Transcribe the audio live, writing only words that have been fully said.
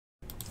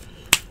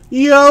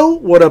Yo,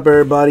 what up,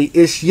 everybody?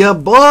 It's your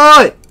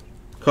boy,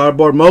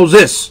 Cardboard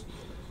Moses.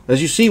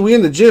 As you see, we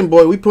in the gym,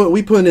 boy. We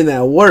putting in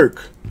that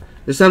work.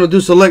 It's time to do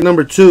select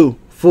number 2,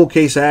 full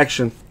case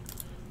action.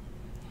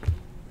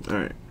 All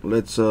right,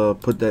 let's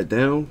put that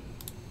down.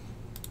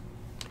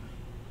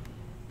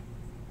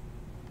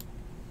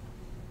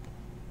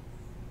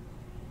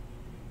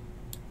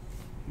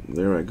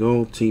 There I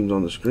go. Teams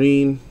on the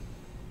screen.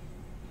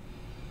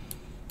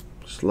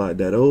 Slide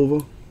that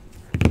over.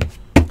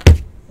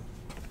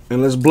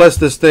 And let's bless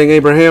this thing,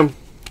 Abraham.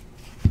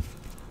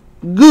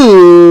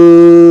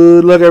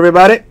 Good luck,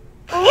 everybody.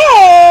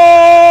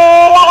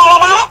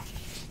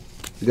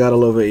 Gotta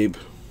love Abe.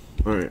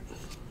 Alright.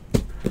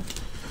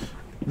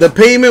 The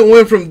payment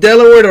went from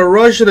Delaware to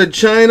Russia to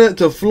China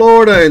to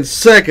Florida in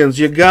seconds.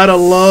 You gotta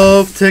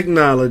love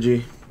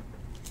technology.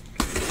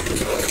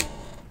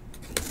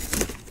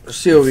 Let's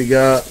see what we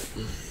got.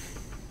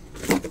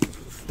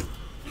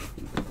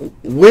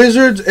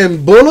 Wizards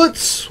and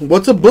bullets?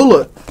 What's a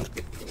bullet?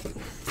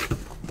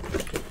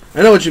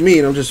 I know what you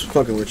mean. I'm just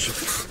fucking with you.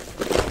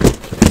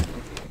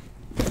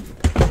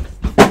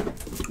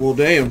 Well,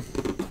 damn.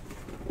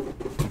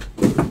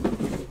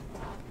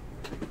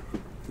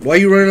 Why are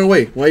you running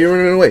away? Why are you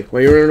running away? Why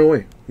are you running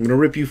away? I'm gonna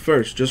rip you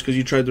first just because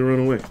you tried to run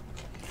away.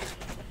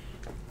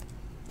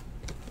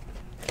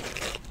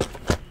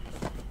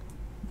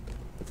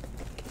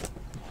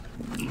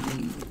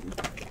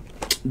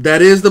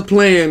 That is the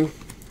plan,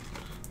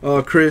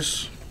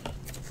 Chris.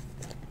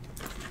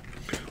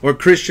 Or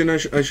Christian, I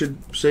should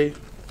say.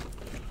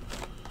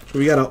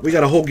 We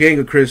got a whole gang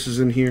of Chris's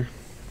in here.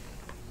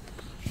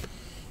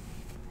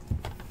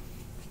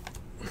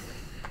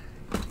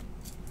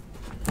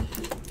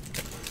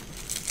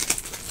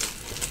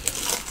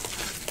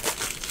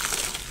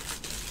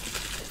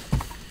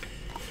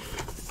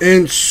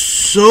 And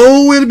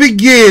so it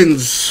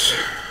begins.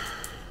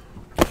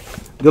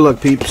 Good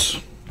luck, peeps.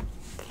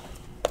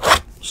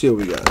 See what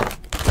we got.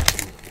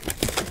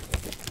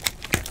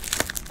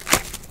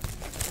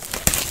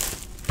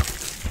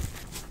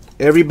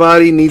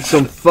 Everybody needs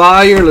some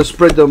fire. Let's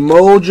spread the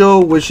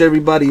mojo. Wish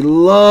everybody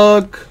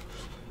luck.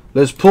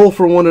 Let's pull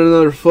for one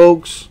another,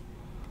 folks.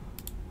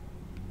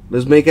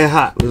 Let's make it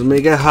hot. Let's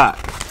make it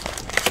hot.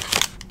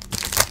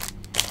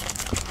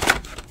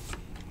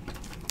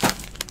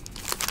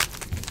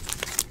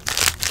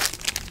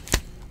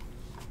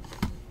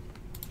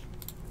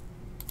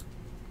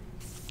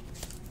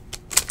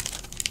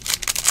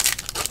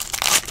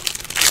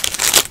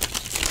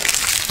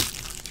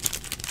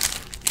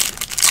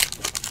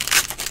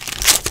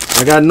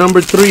 I got number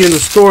 3 in the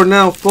store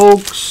now,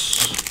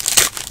 folks.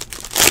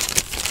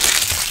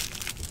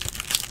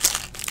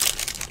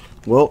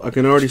 Well, I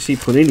can already see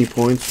Panini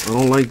points. I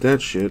don't like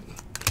that shit.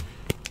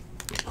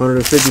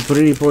 150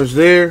 Panini points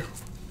there.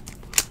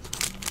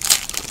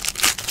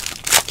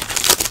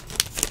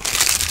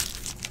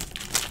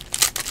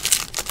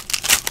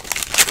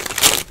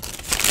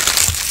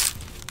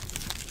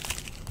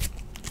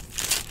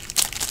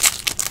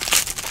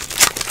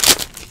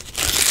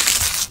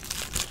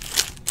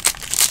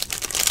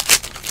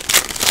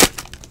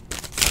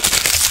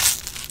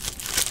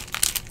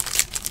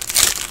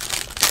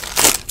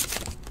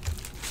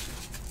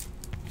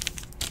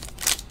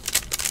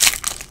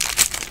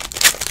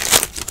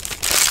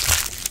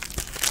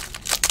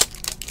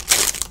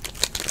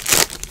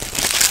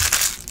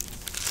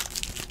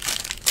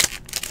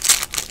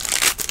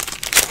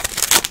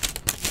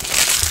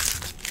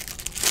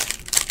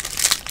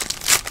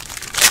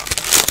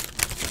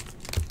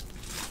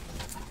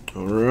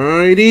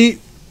 Alrighty.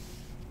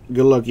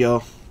 Good luck,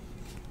 y'all.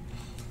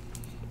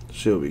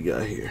 See what we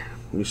got here.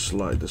 Let me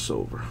slide this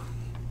over.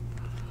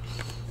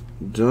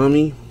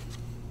 Dummy.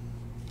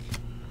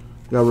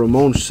 Got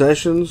Ramon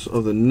Sessions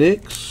of the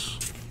Knicks.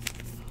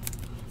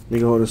 Let me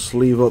go ahead and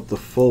sleeve up the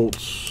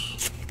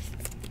Fultz.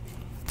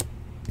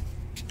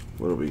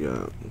 What do we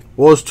got?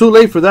 Well, it's too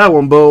late for that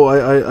one, Bo.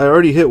 I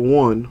already hit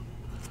one.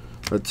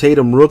 A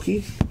Tatum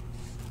rookie.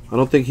 I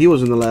don't think he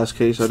was in the last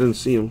case. I didn't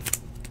see him.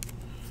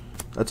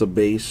 That's a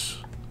base.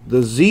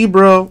 The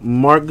Zebra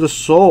Marc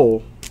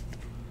Gasol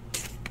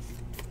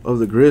of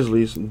the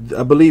Grizzlies.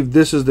 I believe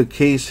this is the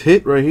case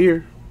hit right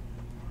here.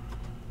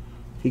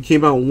 He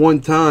came out one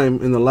time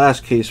in the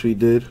last case we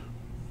did.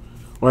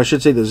 Or I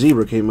should say the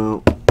Zebra came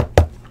out.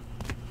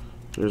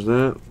 There's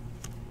that.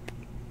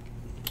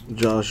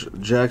 Josh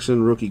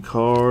Jackson rookie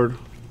card.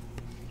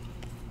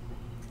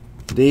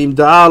 Dame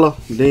Dollar.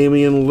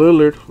 Damian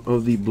Lillard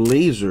of the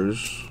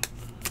Blazers.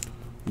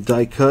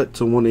 Die cut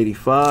to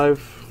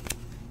 185.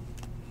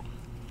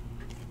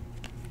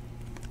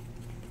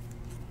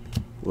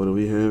 What do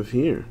we have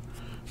here?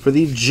 For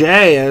the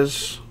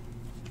Jazz,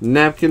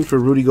 napkin for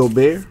Rudy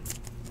Gobert.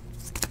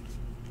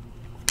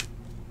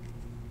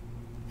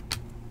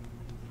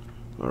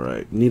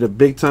 Alright, need a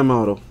big time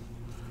auto.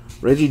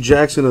 Reggie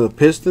Jackson of the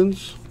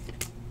Pistons.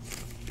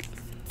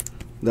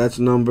 That's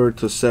numbered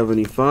to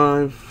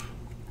 75.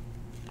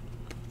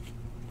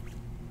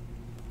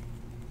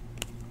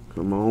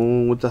 Come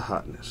on with the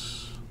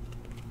hotness.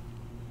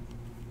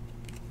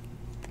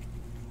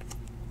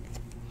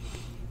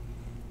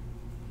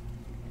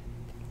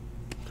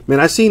 Man,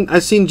 I seen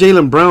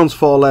Jaylen Brown's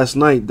fall last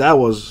night. That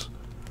was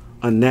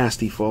a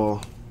nasty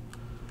fall.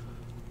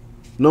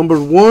 Number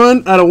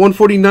 1 out of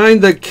 149.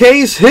 The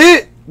case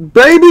hit,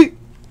 baby.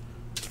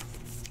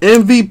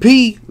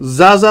 MVP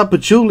Zaza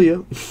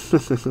Pachulia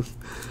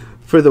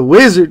for the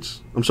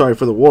Wizards. I'm sorry,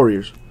 for the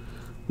Warriors.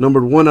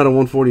 Numbered 1 out of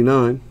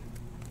 149.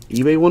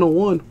 eBay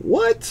 101.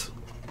 What?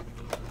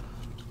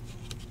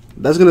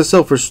 That's gonna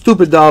sell for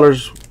stupid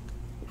dollars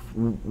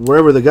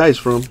wherever the guy's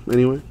from.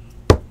 Anyway,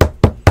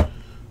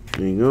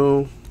 there you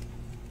go.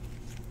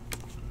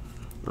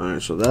 All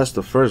right, so that's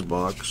the first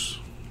box.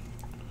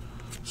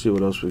 Let's see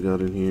what else we got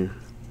in here.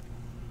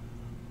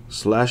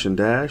 Slash and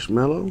Dash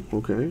Mellow.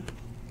 Okay.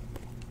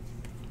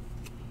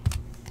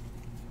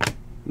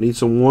 Need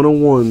some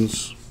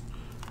 101s.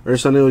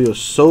 Ersan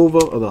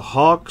Ilyasova of the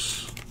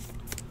Hawks.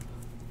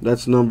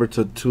 That's numbered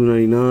to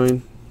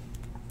 299.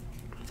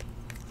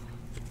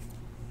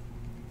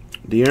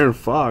 De'Aaron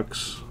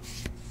Fox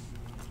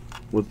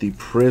with the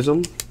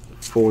Prism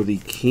for the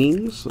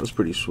Kings. That's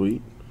pretty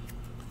sweet.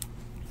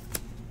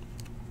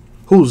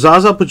 Who,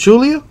 Zaza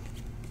Pachulia?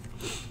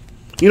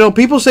 You know,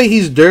 people say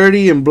he's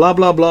dirty and blah,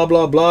 blah, blah,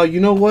 blah, blah.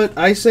 You know what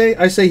I say?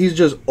 I say he's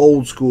just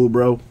old school,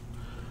 bro.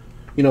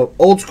 You know,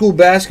 old school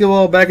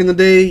basketball back in the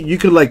day, you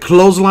could, like,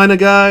 clothesline a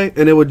guy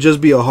and it would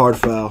just be a hard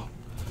foul.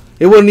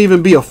 It wouldn't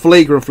even be a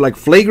flagrant, like,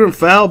 flagrant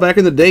foul back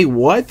in the day.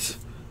 What?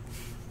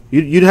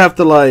 You'd have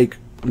to, like,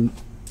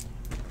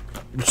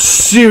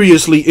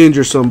 seriously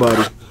injure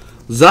somebody.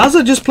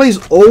 Zaza just plays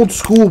old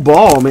school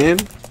ball, man.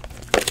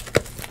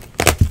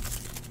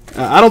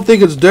 I don't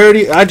think it's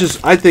dirty. I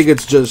think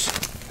it's just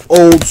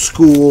old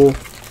school.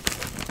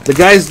 The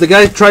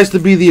guy tries to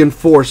be the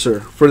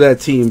enforcer for that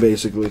team,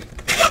 basically.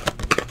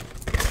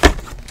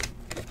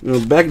 You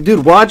know,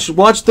 dude, watch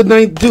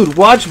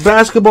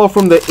basketball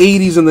from the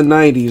 80s and the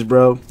 90s,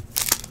 bro.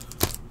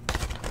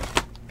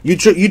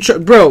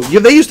 Bro,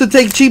 they used to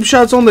take cheap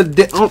shots on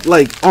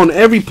on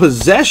every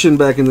possession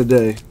back in the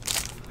day.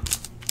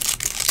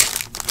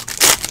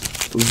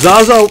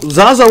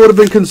 Zaza would have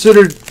been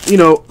considered, you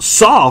know,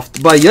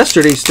 soft by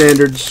yesterday's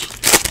standards.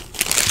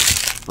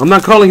 I'm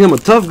not calling him a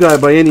tough guy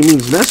by any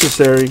means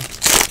necessary,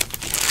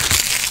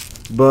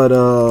 but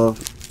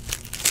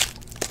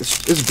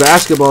it's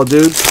basketball,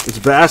 dude. It's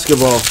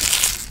basketball.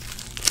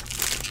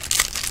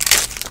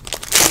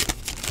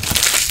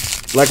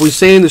 Like we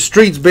say in the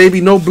streets,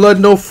 baby, no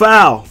blood, no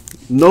foul.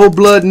 No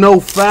blood,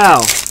 no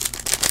foul.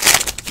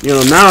 You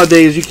know,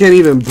 nowadays you can't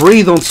even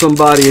breathe on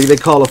somebody they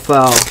call a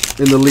foul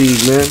in the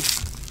league, man.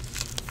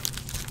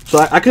 So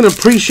I can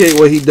appreciate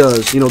what he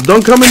does. You know,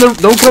 don't come to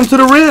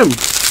the rim.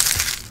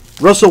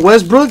 Russell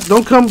Westbrook,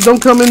 don't come to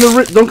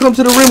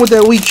the rim with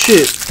that weak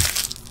shit.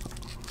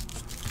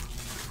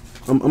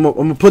 I'm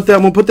gonna put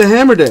the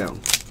hammer down.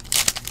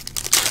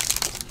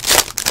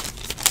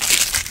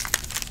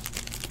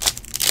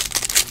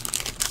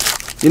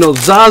 You know,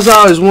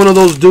 Zaza is one of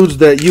those dudes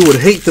that you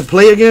would hate to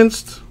play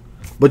against,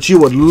 but you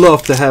would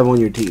love to have on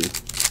your team.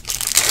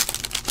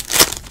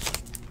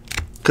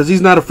 Because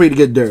he's not afraid to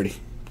get dirty.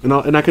 And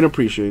I can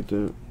appreciate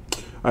that.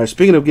 Alright,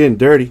 speaking of getting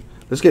dirty,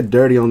 let's get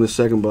dirty on this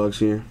second box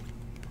here.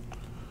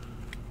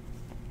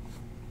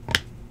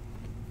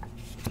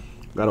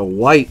 Got a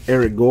white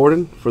Eric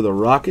Gordon for the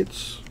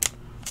Rockets.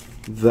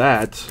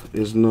 That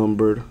is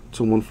numbered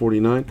to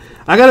 149.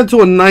 I got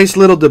into a nice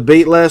little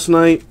debate last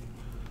night.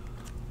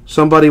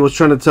 Somebody was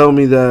trying to tell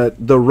me that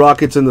the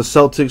Rockets and the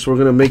Celtics were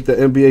going to make the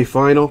NBA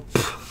final.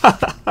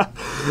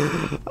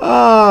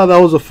 Ah, that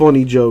was a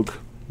funny joke.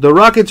 The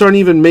Rockets aren't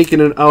even making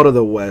it out of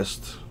the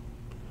West.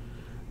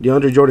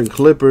 DeAndre Jordan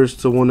Clippers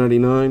to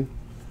 199.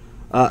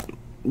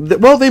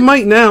 Well, they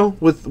might now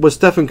with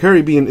Stephen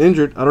Curry being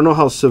injured. I don't know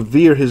how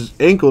severe his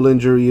ankle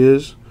injury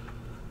is,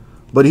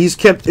 but he's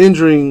kept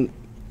injuring.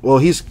 Well,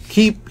 he's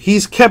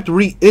kept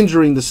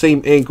re-injuring the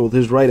same ankle,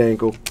 his right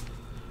ankle.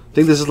 I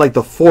think this is like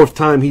the 4th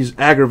time he's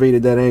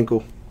aggravated that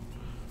ankle.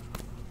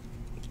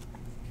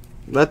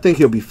 I think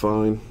he'll be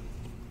fine.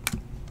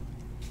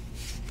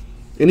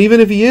 And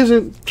even if he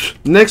isn't,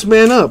 next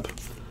man up.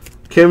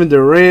 Kevin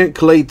Durant,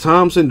 Klay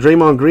Thompson,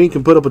 Draymond Green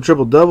can put up a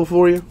triple-double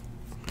for you.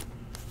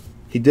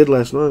 He did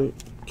last night.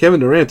 Kevin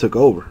Durant took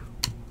over.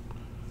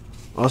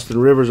 Austin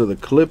Rivers of the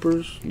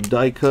Clippers.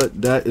 Die cut.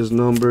 That is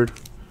numbered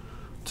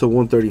to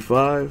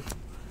 135.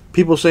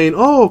 People saying,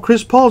 oh,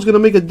 Chris Paul's going to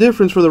make a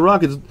difference for the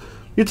Rockets.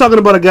 You're talking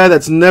about a guy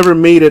that's never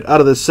made it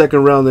out of the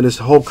second round in his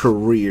whole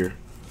career.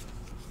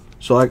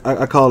 So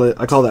I call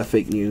that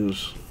fake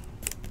news.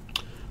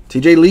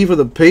 TJ Lee for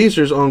the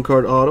Pacers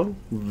on-card auto.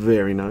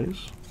 Very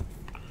nice.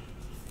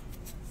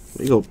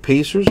 There you go.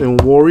 Pacers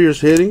and Warriors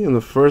hitting in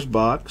the first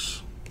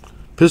box.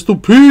 Pistol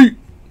Pete.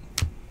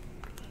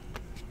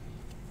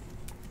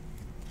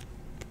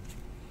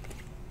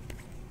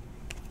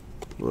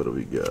 What do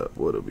we got?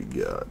 What do we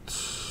got?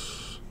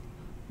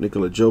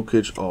 Nikola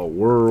Jokic,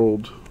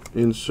 all-world.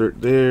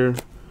 Insert there.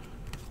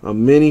 A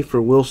mini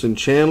for Wilson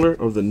Chandler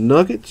of the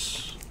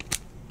Nuggets.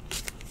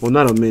 Well,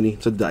 not a mini.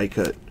 It's a die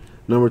cut.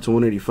 Number to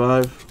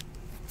 185.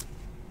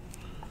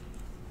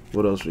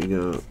 What else we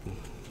got?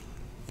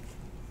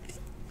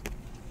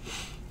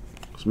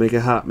 Let's make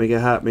it hot, make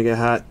it hot, make it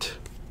hot.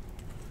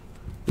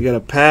 We got a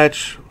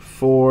patch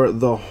for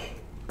the,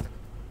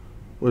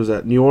 what is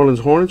that, New Orleans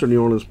Hornets or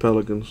New Orleans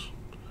Pelicans?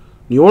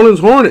 New Orleans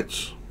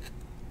Hornets.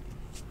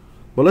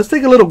 But let's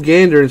take a little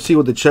gander and see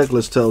what the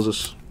checklist tells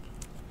us.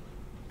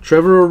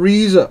 Trevor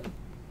Ariza.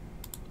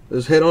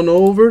 Let's head on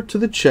over to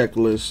the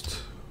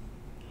checklist.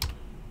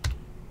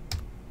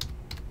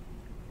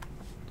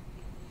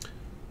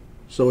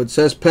 So it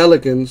says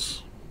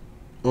Pelicans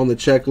on the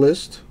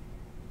checklist.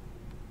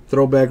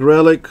 Throwback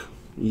relic.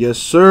 Yes,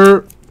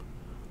 sir.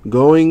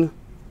 Going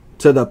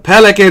to the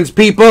Pelicans,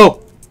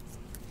 people.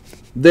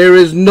 There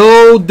is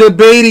no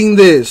debating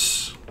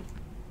this.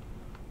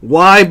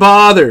 Why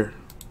bother?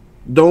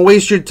 Don't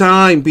waste your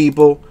time,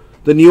 people.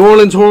 The New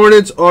Orleans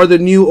Hornets are the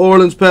New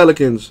Orleans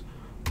Pelicans.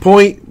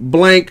 Point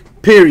blank,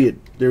 period.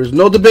 There is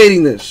no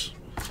debating this.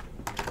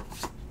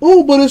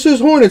 Oh, but it says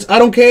Hornets. I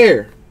don't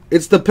care.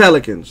 It's the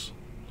Pelicans.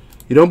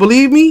 You don't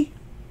believe me?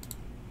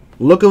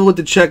 Look at what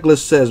the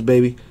checklist says,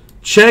 baby.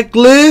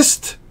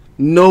 Checklist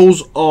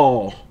knows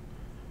all.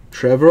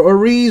 Trevor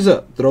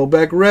Ariza,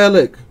 throwback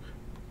relic.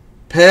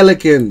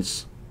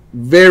 Pelicans,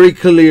 very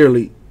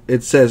clearly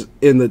it says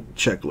in the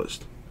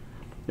checklist.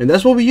 And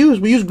that's what we use.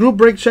 We use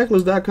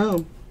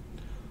groupbreakchecklist.com.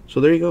 So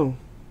there you go.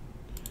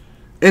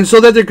 And so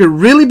that there could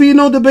really be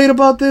no debate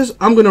about this,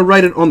 I'm going to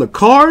write it on the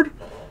card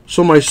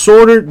so my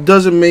sorter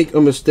doesn't make a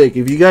mistake.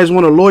 If you guys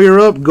want to lawyer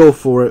up, go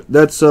for it.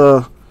 That's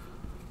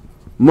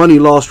money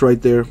lost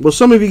right there. Well,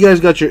 some of you guys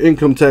got your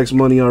income tax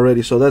money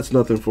already, so that's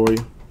nothing for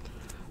you.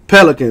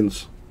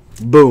 Pelicans.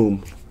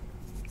 Boom.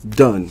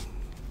 Done.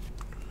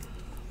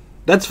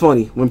 That's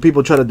funny when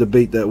people try to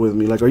debate that with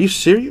me. Like, are you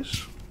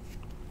serious?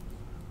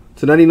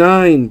 To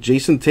 99,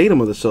 Jason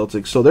Tatum of the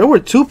Celtics. So there were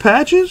 2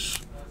 patches?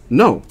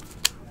 No.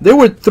 There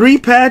were 3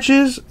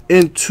 patches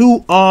and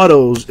 2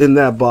 autos in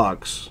that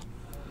box.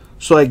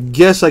 So I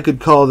guess I could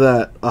call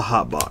that a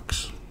hot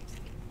box.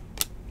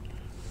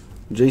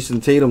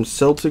 Jason Tatum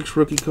Celtics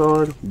rookie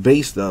card.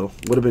 Base, though.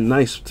 Would have been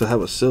nice to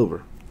have a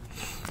silver.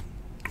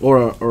 Or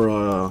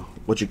a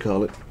what you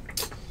call it?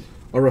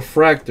 A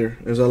refractor,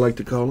 as I like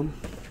to call them.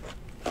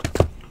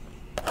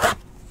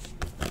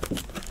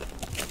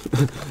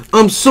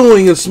 I'm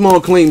suing in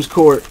small claims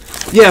court.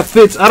 Yeah,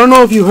 Fitz, I don't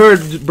know if you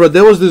heard, but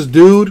there was this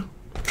dude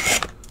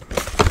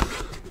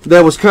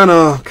that was kind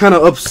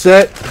of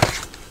upset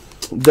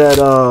that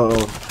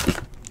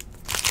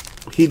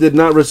he did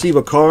not receive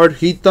a card.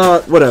 He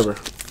thought, whatever.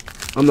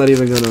 I'm not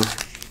even gonna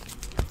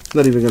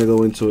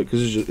go into it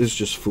because it's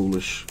just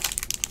foolish.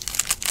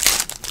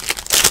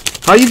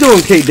 How you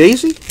doing, K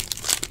Daisy?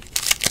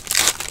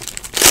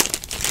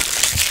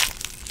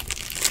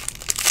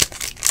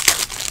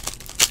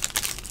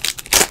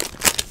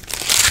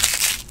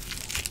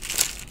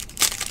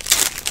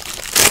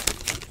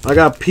 I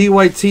got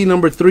PYT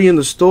number 3 in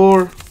the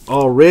store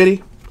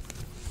already,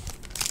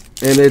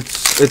 and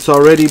it's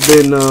already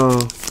been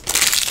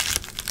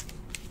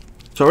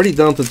it's already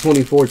down to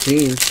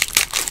 2014.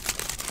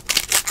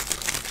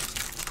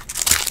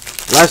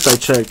 Last I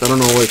checked, I don't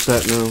know where it's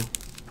at now.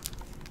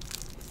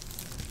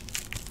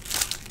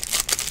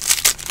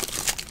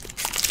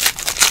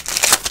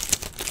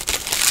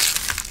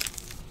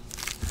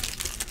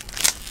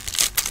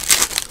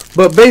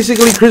 But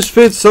basically, Chris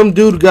Fitz, some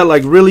dude got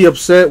like really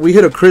upset. We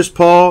hit a Chris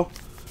Paul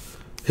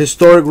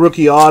historic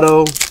rookie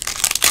auto.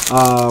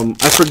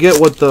 I forget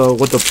what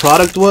the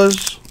product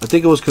was. I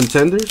think it was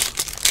Contenders.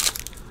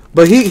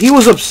 But he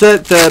was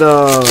upset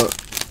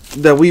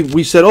that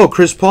we said, oh,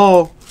 Chris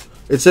Paul,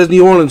 it says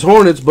New Orleans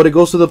Hornets, but it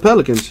goes to the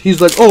Pelicans.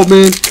 He's like, oh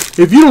man,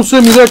 if you don't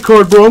send me that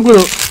card, bro, I'm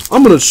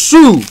gonna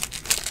sue.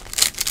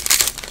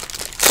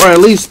 Or at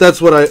least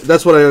that's what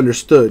I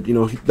understood. You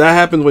know, that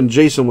happened when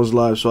Jason was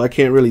live, so I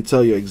can't really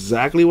tell you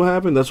exactly what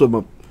happened. That's what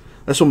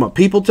my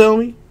people tell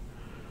me.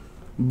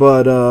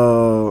 But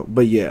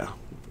yeah,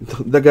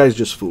 that guy's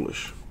just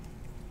foolish.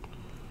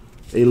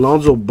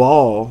 Alonzo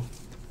Ball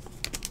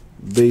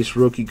base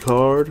rookie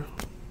card.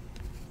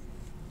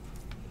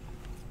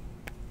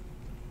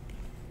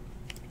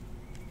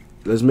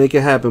 Let's make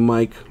it happen,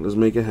 Mike. Let's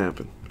make it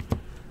happen.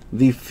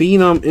 The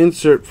Phenom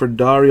insert for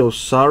Dario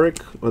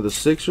Saric of the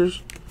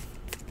Sixers.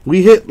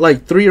 We hit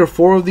like 3 or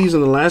 4 of these in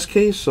the last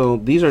case, so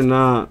these are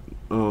not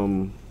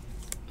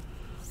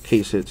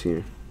case hits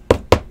here.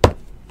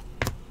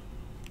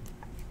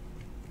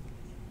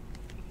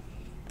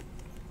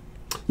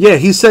 Yeah,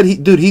 he said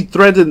he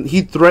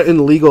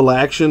threatened legal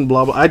action,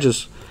 blah blah.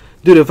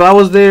 Dude, if I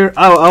was there,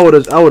 I would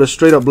have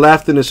straight up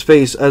laughed in his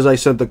face as I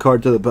sent the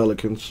card to the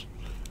Pelicans.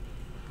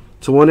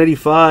 To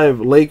 185,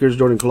 Lakers,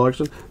 Jordan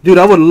Clarkson. Dude,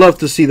 I would love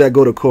to see that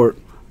go to court.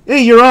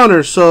 Hey, Your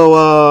Honor,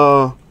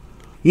 so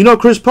you know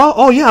Chris Paul?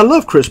 Oh yeah, I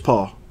love Chris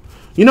Paul.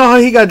 You know how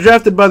he got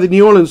drafted by the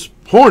New Orleans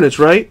Hornets,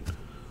 right?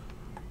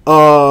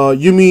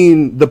 You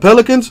mean the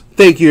Pelicans?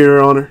 Thank you,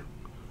 Your Honor.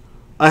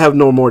 I have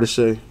no more to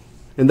say.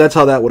 And that's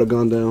how that would have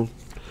gone down.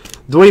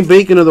 Dwayne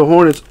Bacon of the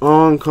Hornets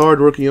on card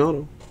rookie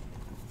auto.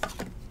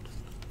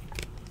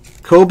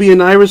 Kobe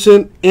and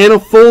Iverson. Anna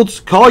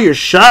Foltz. Call your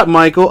shot,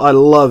 Michael. I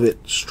love it.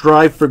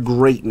 Strive for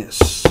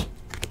greatness.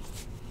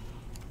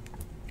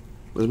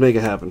 Let's make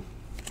it happen.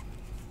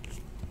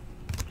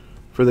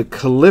 For the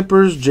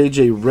Clippers,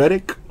 JJ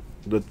Redick.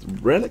 The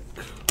Redick.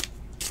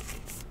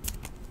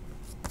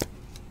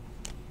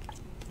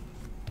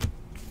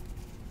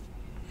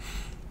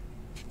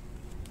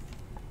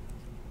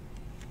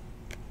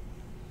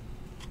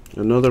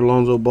 Another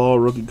Lonzo Ball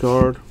rookie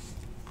card.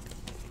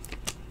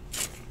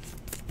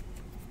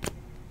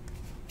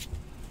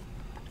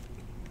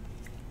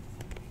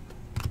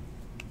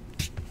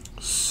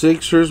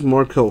 Sixers,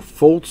 Markelle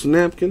Fultz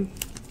napkin.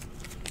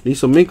 Need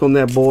some ink on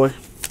that boy.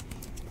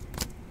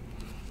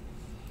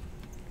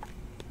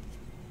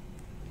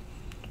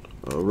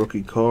 A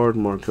rookie card,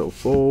 Markelle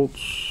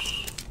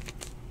Fultz.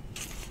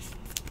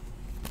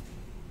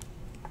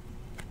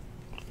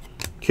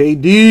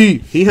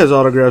 KD, he has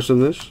autographs in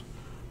this.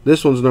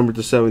 This one's numbered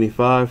to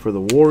 75 for the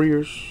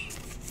Warriors.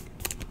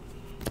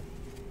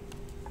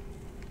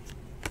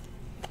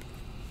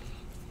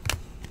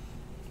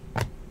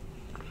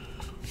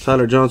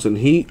 Tyler Johnson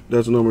Heat,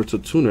 that's numbered to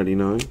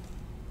 299.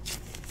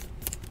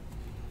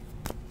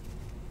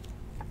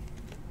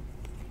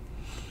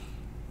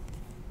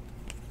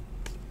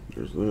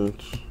 There's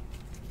that.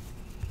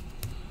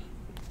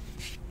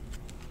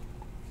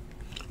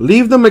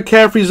 Leave the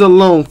McCaffreys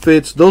alone,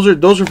 Fitz. Those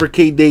are for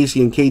K.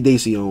 Dacey and K.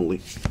 Dacey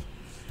only.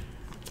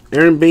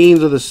 Aaron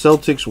Baines of the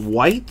Celtics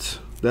white,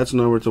 that's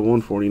numbered to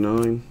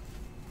 149.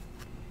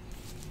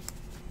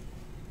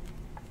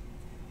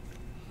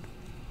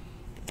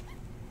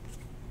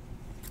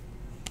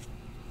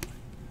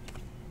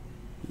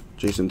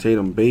 Jason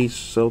Tatum base,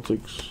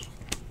 Celtics.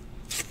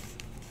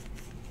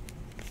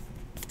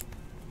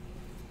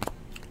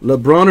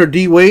 LeBron or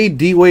D Wade?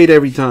 D Wade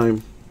every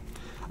time.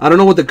 I don't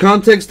know what the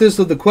context is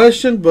of the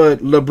question, but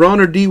LeBron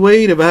or D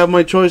Wade, if I have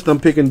my choice, I'm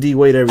picking D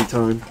Wade every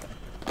time.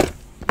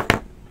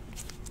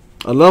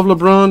 I love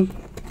LeBron,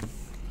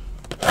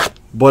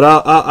 but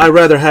I'd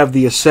rather have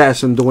the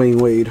assassin Dwayne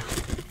Wade.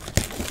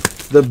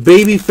 The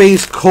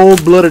babyface,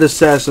 cold-blooded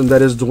assassin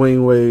that is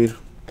Dwayne Wade.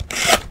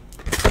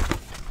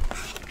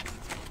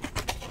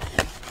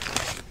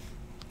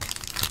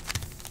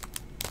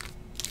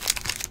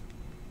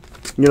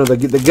 You know,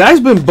 the guy's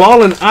been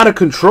balling out of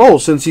control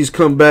since he's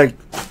come back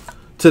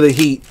to the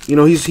Heat. You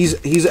know,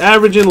 he's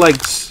averaging like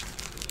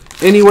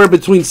anywhere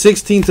between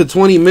 16 to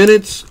 20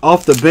 minutes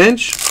off the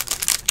bench,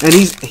 and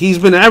he's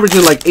been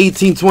averaging like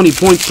 18, 20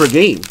 points per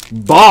game.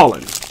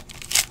 Balling.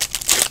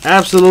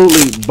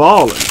 Absolutely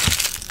balling.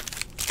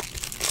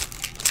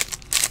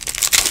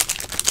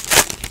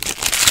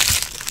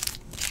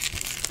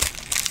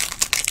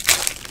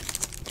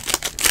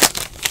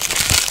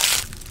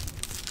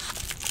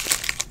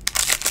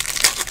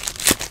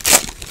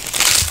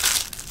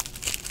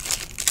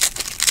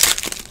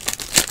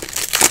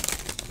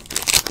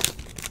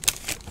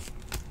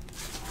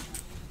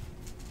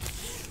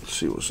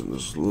 See what's in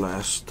this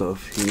last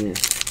stuff here.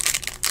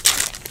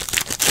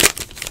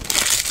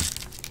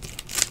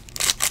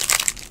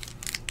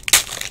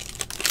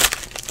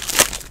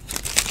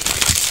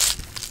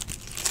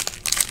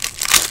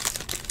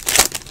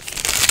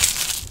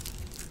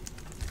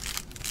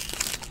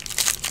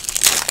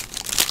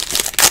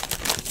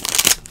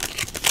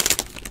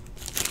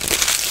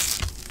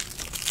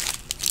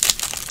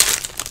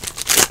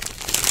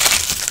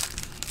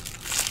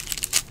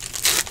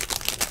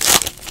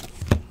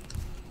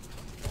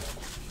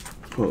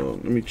 Hold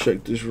on, let me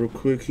check this real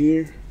quick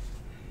here.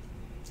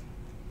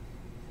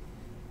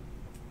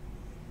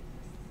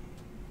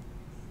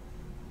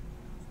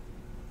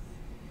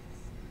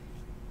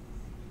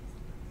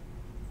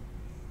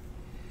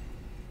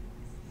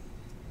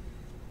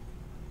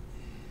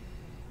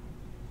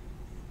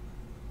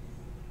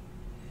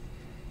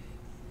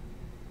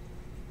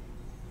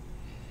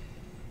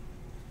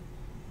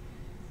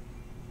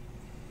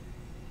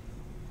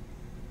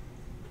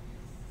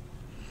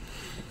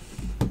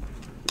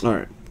 All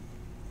right.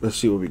 Let's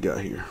see what we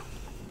got here.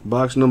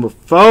 Box number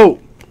 4.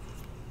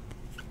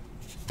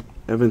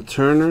 Evan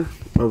Turner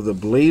of the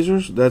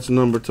Blazers. That's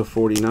numbered to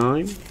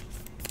 49.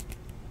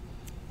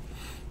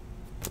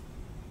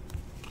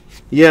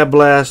 Yeah,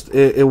 Blast.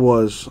 It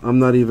was. I'm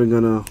not even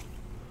going to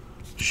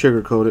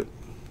sugarcoat it.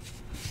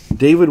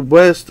 David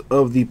West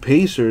of the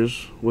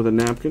Pacers with a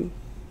napkin.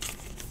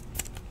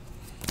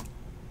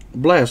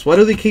 Blast, why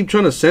do they keep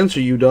trying to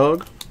censor you,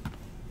 dog?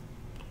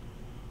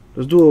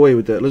 Let's do away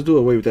with that. Let's do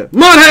away with that.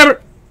 Come on,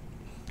 Hammer!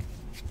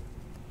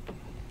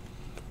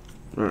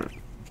 Alright.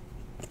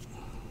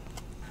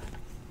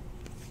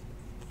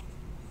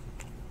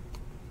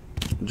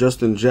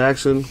 Justin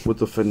Jackson with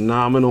the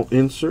phenomenal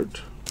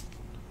insert.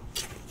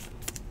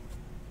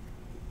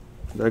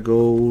 That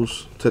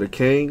goes to the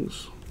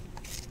Kings.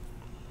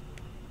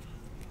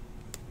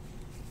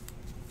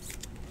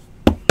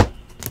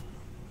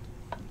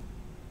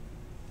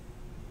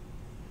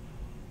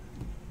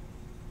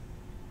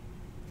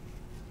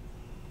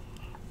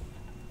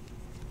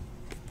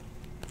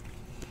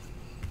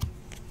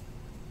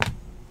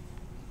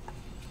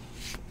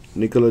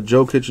 Nikola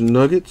Jokic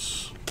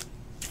Nuggets.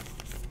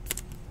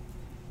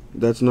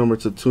 That's numbered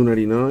to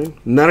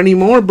 299. Not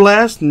anymore,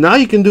 Blast. Now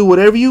you can do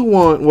whatever you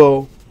want.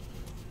 Well,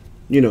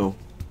 you know,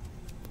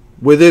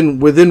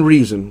 Within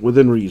reason.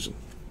 Within reason.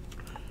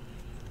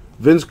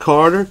 Vince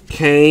Carter,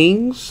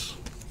 Canes.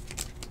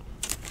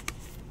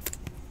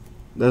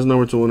 That's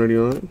number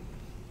 289.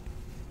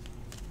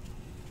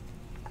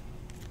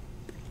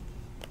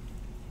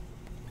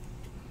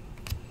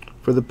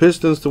 For the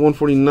Pistons to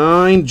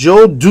 149,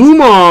 Joe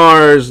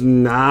Dumars.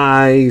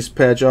 Nice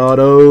patch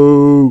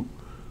auto.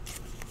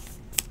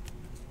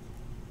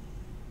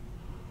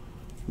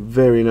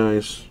 Very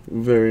nice.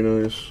 Very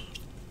nice.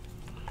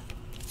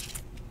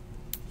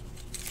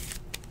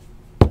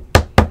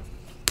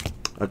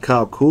 A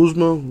Kyle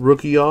Kuzma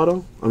rookie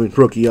auto. I mean,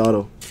 rookie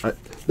auto.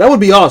 That would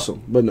be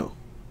awesome, but no.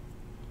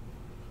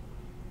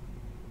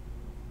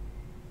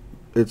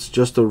 It's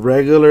just a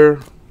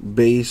regular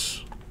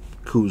base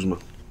Kuzma.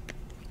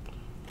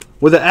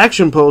 With an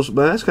action post,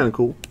 but that's kind of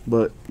cool.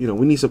 But, you know,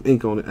 we need some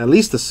ink on it. At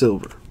least the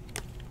silver.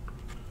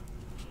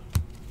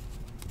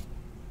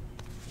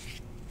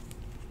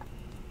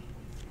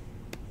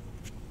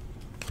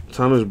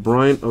 Thomas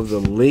Bryant of the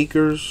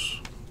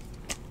Lakers.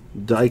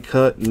 Die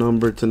cut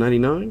number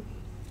 /99.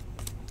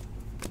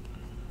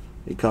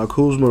 A Kyle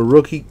Kuzma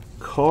rookie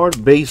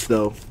card. Base,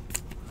 though.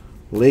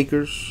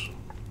 Lakers.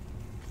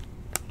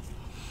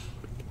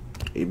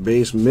 A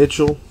base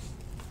Mitchell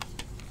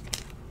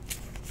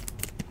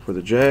for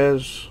the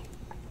Jazz.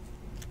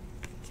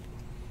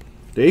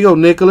 There you go,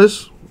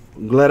 Nicholas.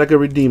 I'm glad I could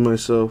redeem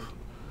myself.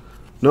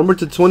 Number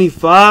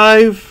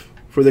 /25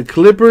 for the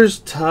Clippers.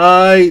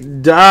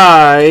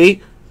 Tie-dye.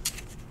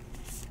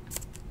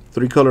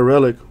 3-color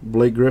relic.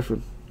 Blake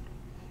Griffin.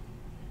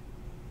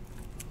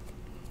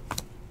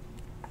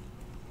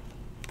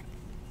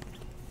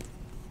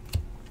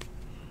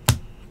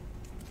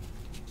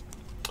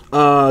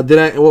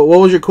 What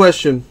was your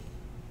question?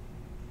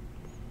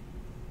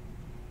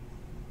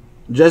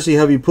 Jesse,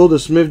 have you pulled a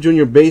Smith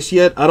Jr. base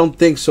yet? I don't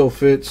think so,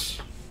 Fitz.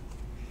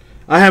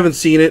 I haven't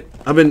seen it.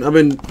 I've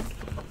been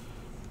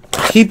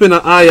keeping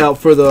an eye out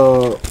for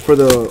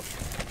the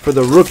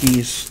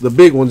rookies, the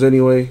big ones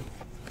anyway.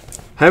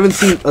 Haven't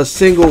seen a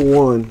single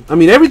one. I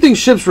mean, everything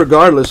ships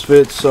regardless,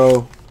 Fitz,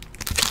 so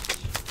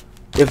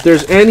if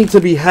there's any to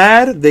be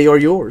had, they are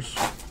yours.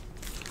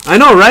 I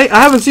know, right?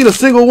 I haven't seen a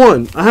single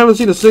one. I haven't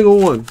seen a single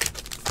one.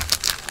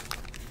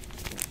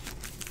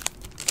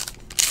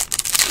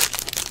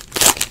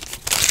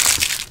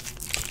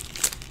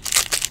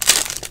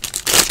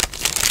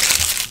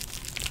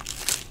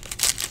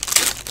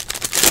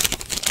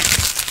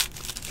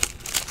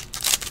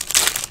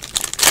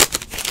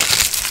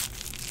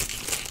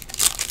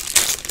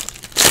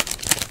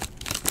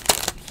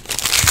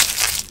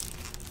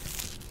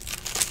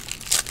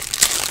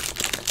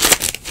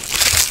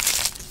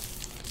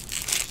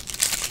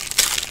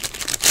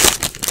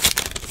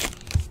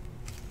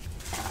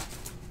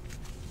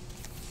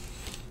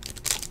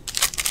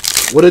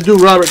 What it do,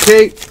 Robert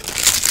K?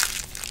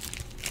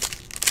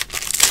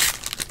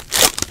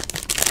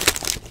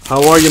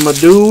 How are you, my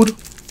dude?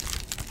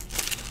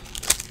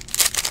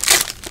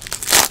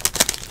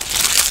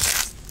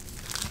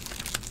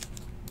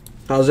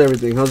 How's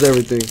everything? How's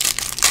everything?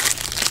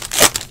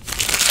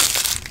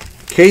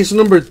 Case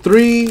number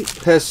 3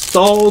 has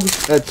stalled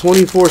at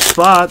 24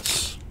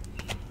 spots.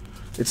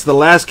 It's the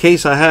last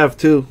case I have,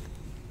 too.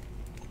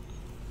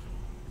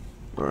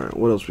 Alright,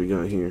 what else we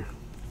got here?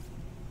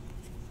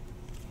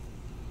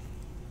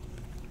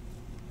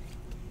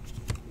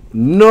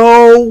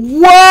 No,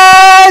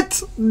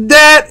 what?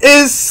 That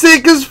is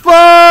sick as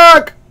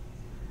fuck.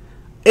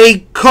 A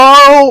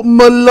Karl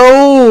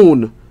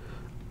Malone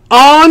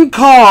on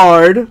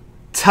card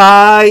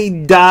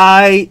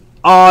tie-dye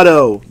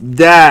auto.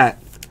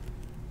 That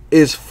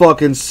is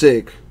fucking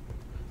sick.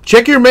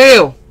 Check your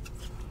mail,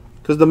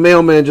 because the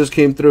mailman just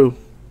came through.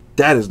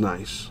 That is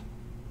nice.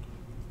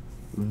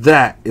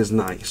 That is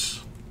nice.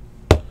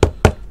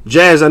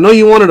 Jazz, I know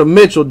you wanted a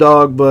Mitchell,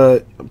 dog,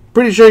 but I'm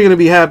pretty sure you're going to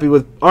be happy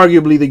with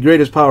arguably the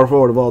greatest power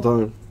forward of all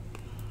time.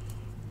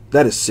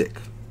 That is sick.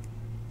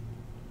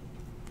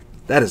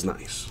 That is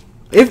nice.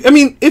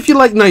 If you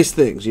like nice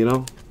things, you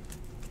know.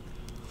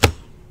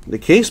 The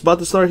case about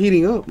to start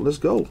heating up. Let's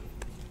go.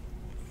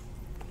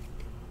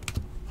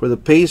 For the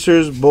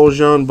Pacers,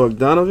 Bojan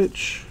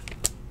Bogdanovic.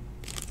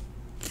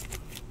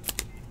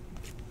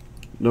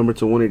 Number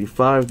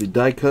 /185, the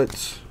die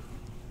cuts.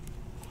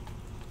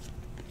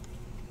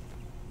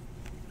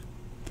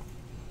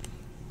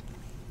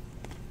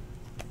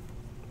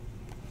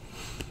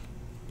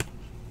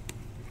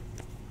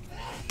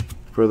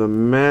 For the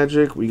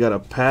Magic, we got a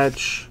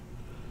patch.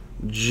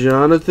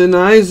 Jonathan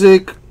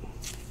Isaac.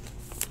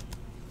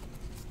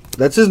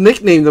 That's his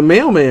nickname, the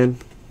mailman.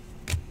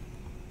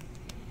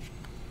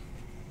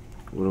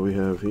 What do we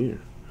have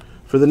here?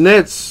 For the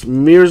Nets,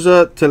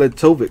 Mirza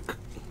Teletovic.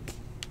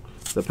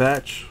 The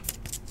patch.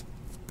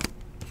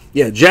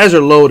 Yeah, Jazz are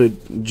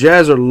loaded.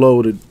 Jazz are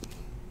loaded.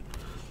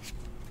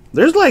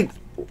 There's like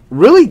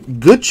really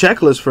good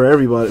checklists for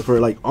everybody,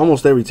 for like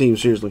almost every team,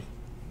 seriously.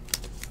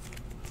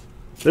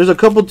 There's a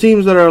couple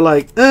teams that are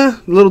like, a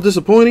little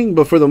disappointing,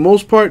 but for the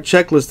most part,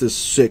 checklist is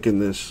sick in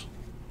this.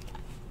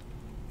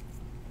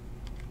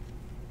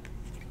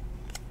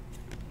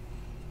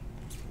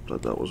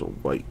 Thought that was a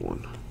white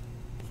one.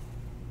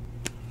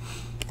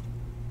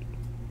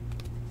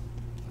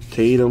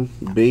 Tatum,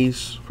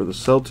 base for the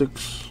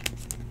Celtics.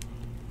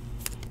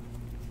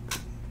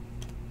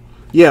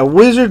 Yeah,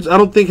 Wizards, I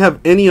don't think have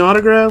any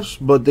autographs,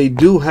 but they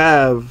do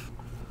have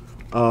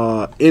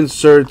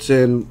inserts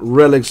and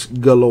relics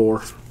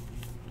galore.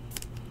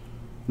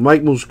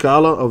 Mike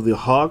Muscala of the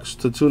Hawks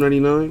to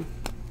 299.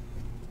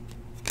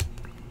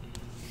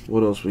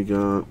 What else we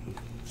got?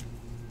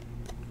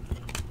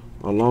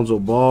 Alonzo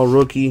Ball,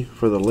 rookie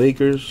for the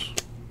Lakers.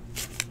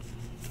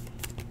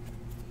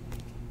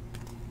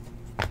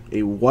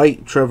 A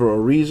white Trevor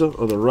Ariza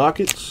of the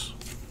Rockets.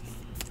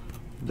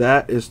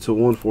 That is to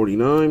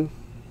 149.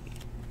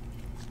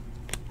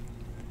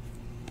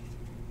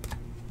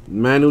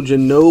 Manu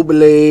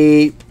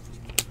Ginobili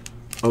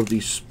of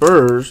the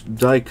Spurs,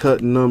 die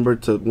cut number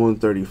to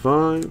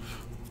 135.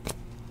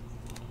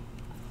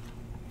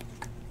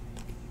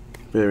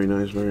 Very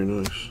nice, very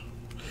nice.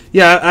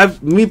 Yeah,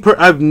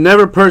 I've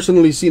never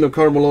personally seen a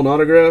Karl Malone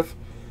autograph,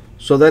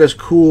 so that is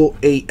cool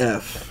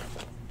AF.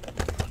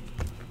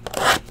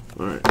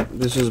 All right,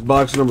 this is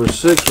box number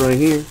 6 right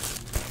here.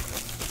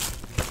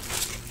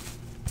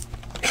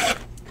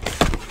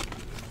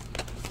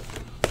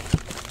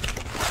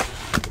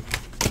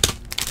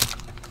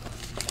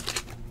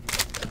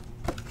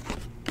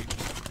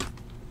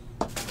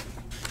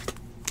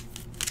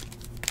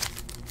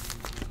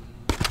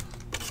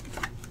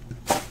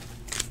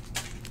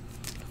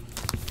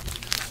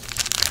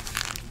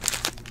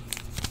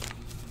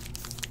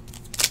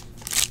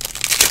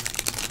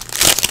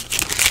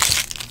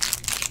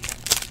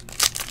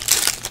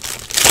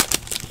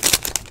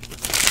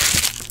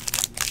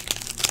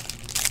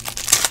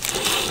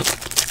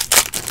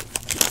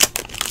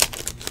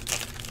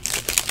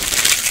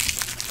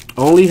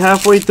 Only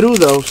halfway through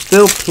though,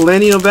 still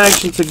plenty of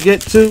action to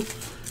get to,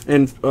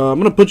 and I'm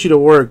gonna put you to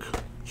work.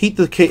 Heat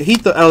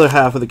the other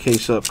half of the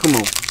case up. Come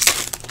on.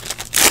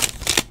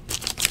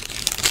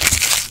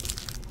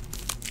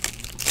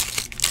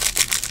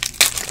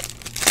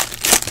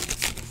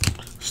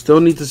 Still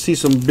need to see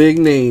some big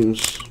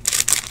names.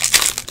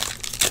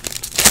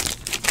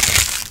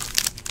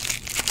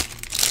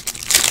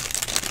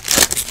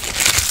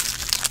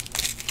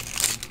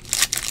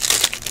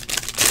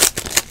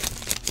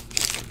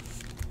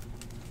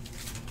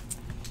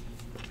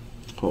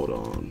 Hold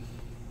on.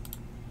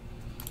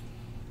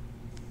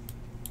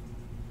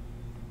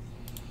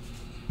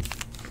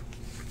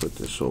 Put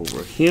this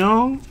over here.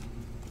 All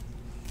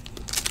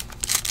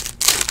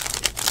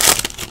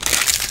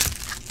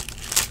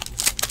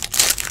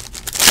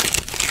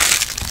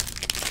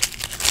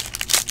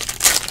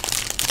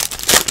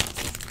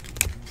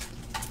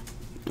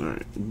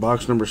right,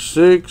 box number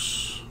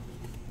 6.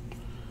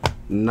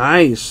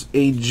 Nice.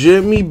 A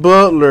Jimmy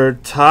Butler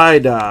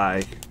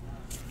tie-dye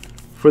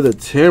for the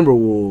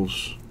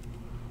Timberwolves.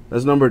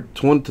 That's number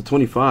 20 to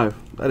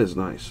 25. That is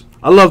nice.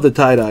 I love the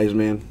tie-dyes,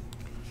 man.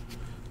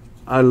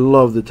 I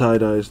love the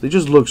tie-dyes. They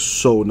just look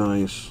so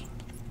nice.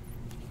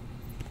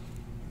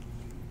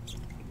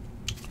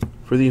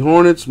 For the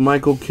Hornets,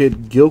 Michael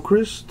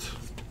Kidd-Gilchrist.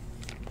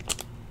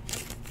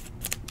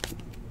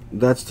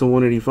 That's to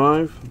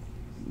 185.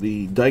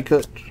 The die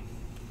cut.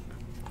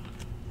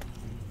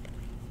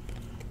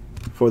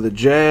 For the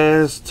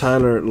Jazz,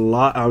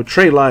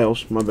 Trey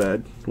Lyles, my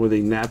bad, with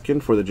a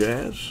napkin for the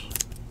Jazz.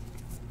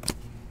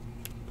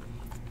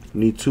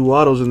 Need 2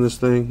 autos in this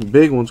thing.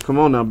 Big ones. Come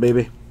on now,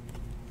 baby.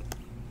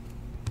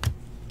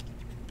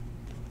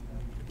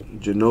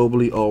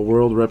 Ginobili,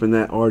 all-world, repping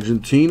that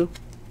Argentina.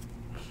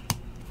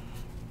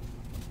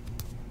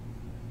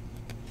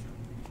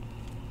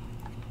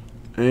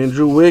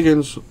 Andrew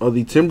Wiggins of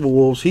the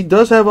Timberwolves. He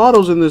does have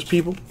autos in this,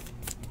 people.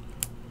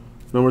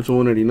 Number to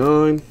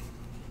 189.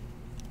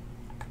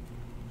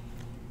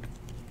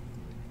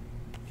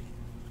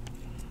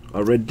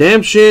 A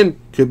redemption.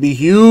 Could be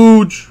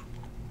huge.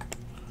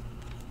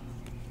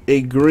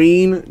 A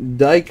green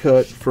die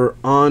cut for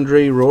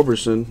Andre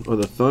Roberson of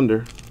the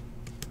Thunder.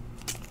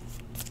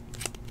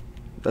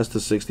 That's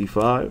the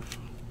 65.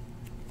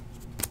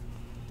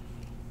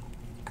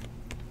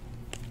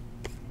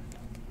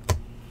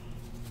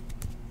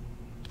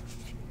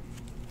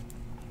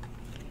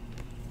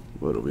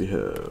 What do we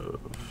have?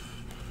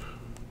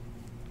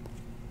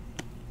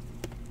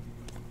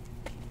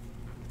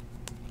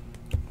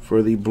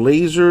 For the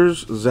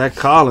Blazers, Zach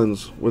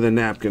Collins with a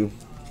napkin.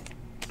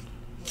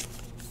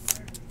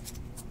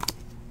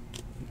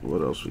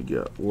 What else we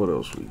got? What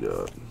else we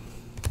got?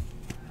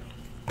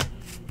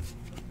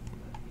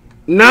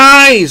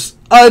 Nice!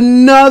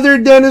 Another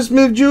Dennis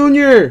Smith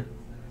Jr.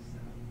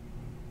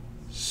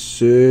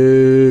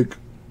 Sick.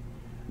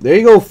 There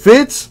you go,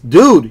 Fitz.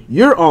 Dude,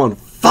 you're on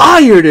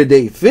fire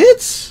today,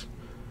 Fitz.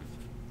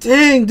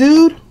 Dang,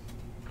 dude.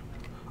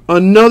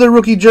 Another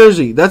rookie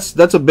jersey. That's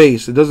a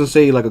base. It doesn't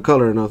say like a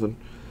color or nothing.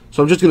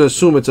 So I'm just going to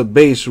assume it's a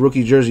base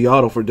rookie jersey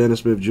auto for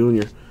Dennis Smith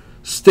Jr.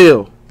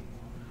 Still,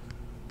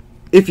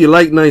 if you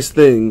like nice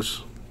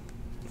things,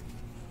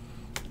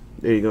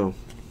 there you go.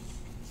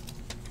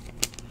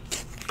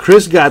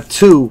 Chris got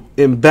 2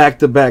 in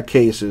back-to-back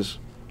cases.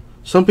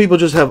 Some people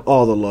just have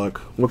all the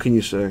luck. What can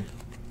you say?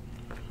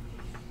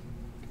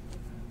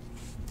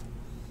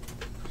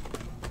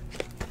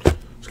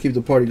 Let's keep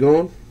the party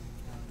going.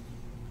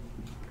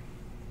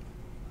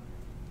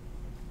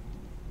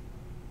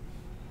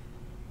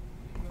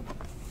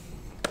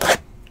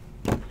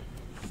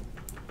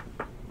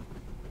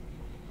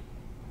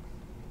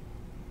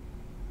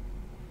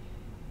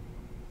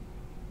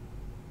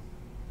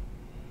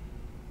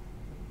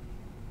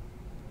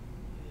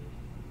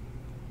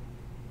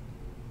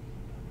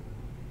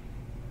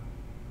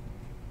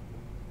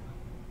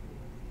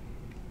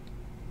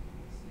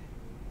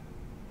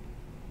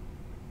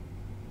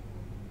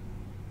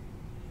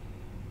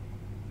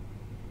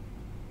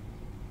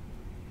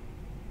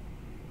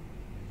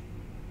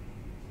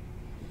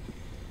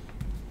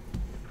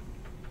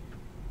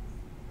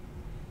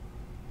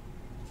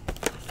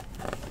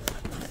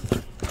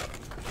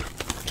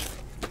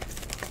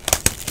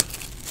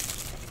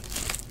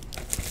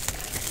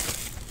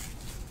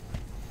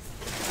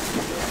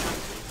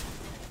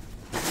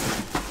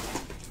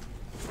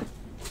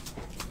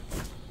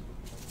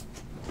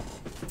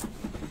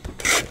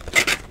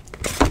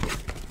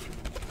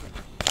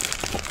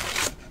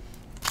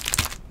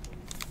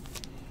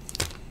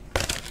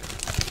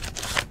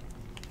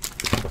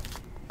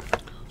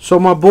 So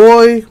my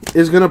boy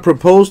is gonna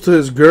propose to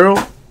his girl,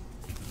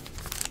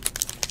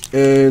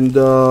 and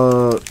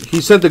he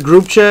sent the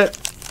group chat,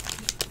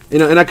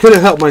 and I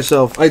couldn't help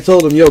myself. I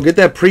told him, "Yo, get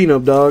that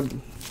prenup, dog."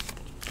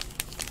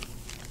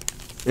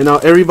 And now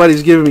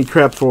everybody's giving me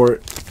crap for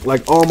it.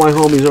 Like all my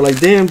homies are like,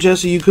 "Damn,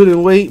 Jesse, you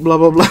couldn't wait." Blah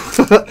blah blah.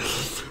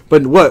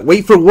 But what?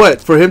 Wait for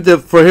what? For him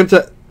to?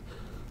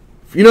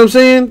 You know what I'm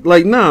saying?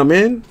 Like, nah,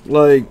 man.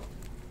 Like.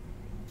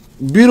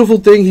 Beautiful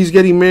thing, he's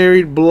getting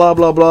married, blah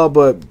blah blah,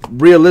 but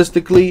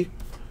realistically,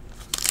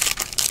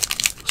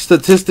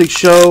 statistics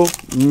show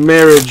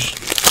marriage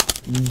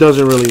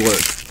doesn't really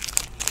work.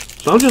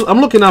 So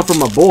I'm looking out for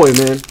my boy,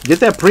 man. Get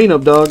that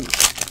prenup, dog.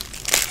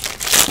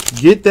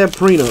 Get that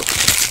prenup.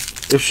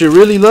 If she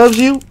really loves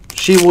you,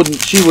 she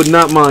would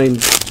not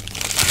mind.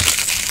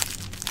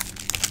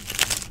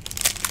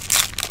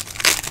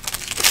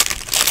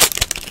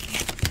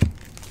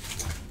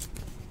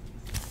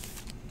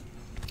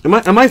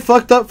 Am I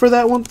fucked up for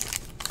that one?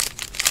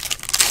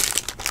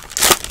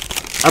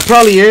 I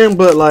probably am,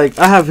 but like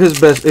I have his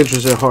best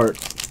interest at heart.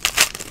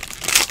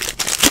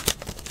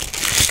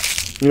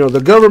 You know,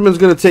 the government's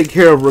gonna take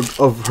care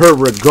of her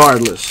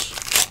regardless.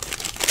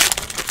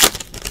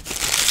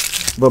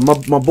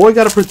 But my boy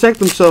gotta protect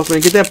himself,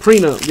 man. Get that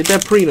prenup. Get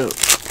that prenup.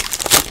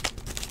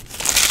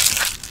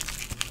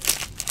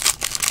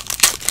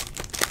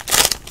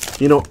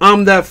 You know,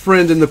 I'm that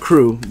friend in the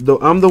crew.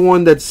 I'm the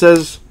one that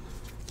says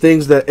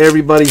things that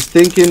everybody's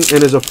thinking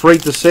and is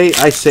afraid to say.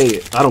 I say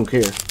it. I don't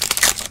care.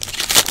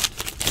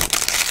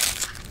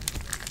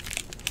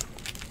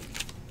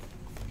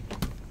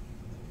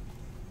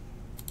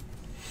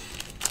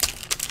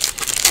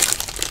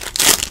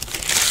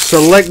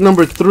 Select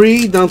number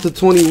 3 down to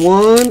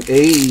 21.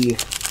 Hey.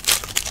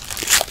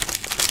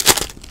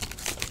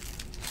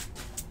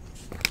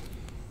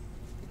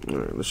 All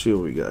right, let's see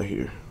what we got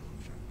here.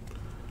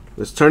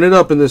 Let's turn it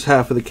up in this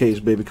half of the case,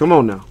 baby. Come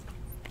on now.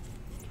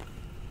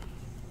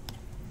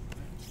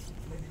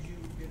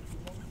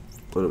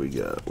 What do we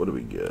got? What do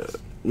we got?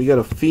 We got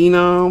a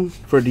phenom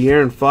for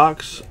De'Aaron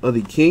Fox of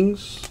the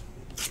Kings.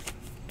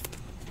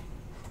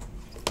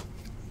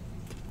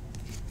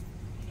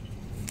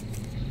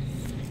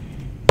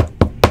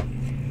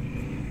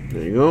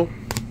 There you go.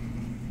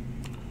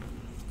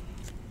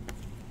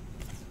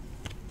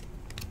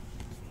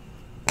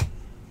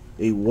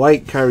 A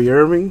white Kyrie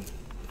Irving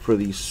for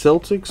the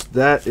Celtics.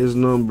 That is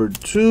number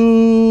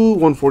 2,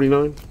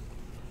 149.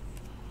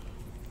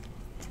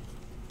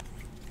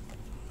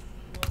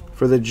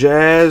 For the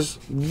Jazz,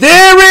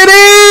 there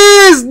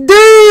it is!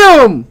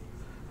 Damn!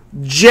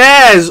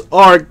 Jazz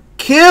are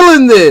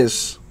killing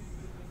this.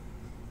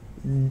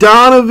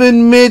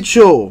 Donovan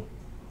Mitchell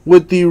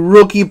with the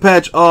rookie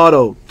patch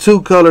auto.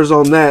 2 colors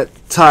on that.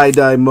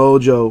 Tie-dye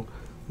mojo.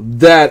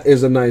 That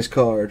is a nice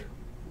card.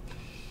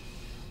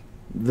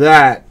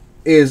 That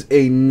is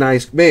a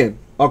nice... Man,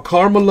 a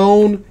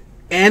Carmelo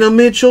and a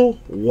Mitchell?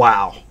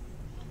 Wow.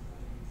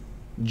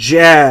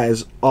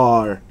 Jazz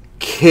are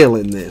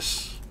killing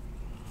this.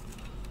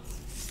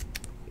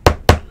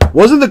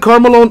 Wasn't the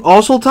Carmelo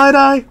also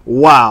tie-dye?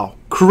 Wow.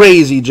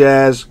 Crazy,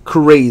 Jazz.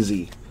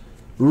 Crazy.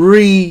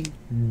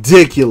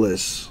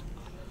 Ridiculous.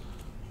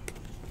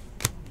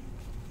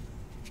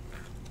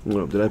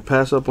 Well, did I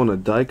pass up on a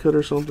die cut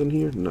or something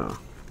here? No.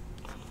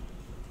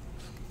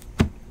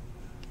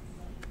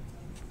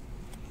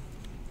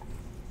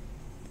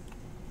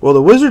 Well,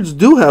 the Wizards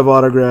do have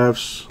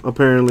autographs,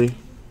 apparently.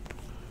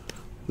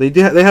 They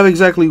have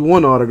exactly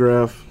 1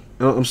 autograph.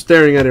 I'm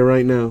staring at it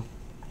right now.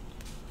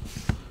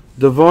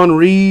 Devon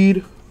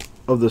Reed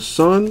of the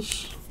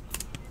Suns.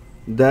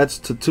 That's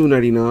to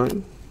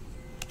 299.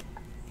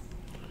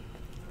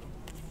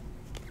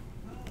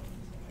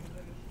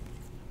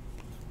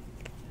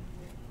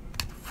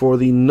 For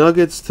the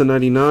Nuggets to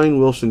 99,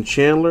 Wilson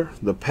Chandler,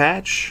 the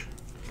patch.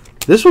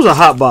 This was a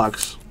hot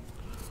box.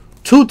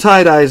 2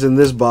 tie-dyes in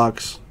this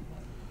box.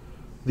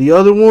 The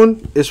other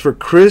one is for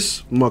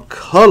Chris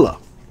McCullough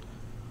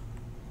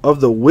of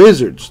the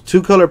Wizards.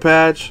 2-color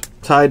patch,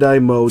 tie-dye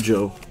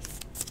mojo.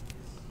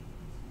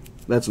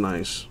 That's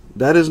nice.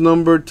 That is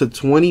numbered to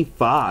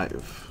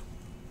 25.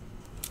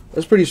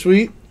 That's pretty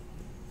sweet.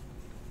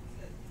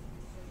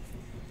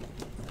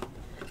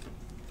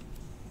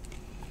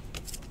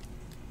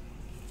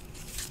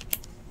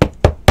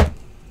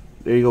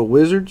 There you go,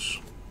 Wizards.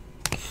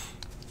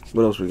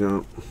 What else we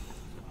got?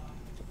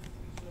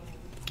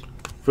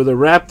 For the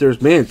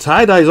Raptors, man,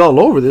 tie-dye's all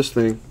over this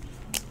thing.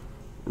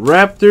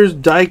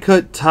 Raptors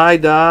die-cut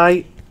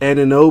tie-dye and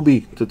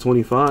Anunoby to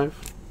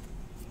 25.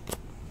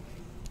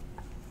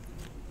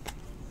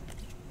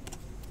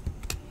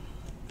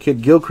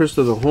 Kid Gilchrist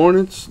of the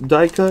Hornets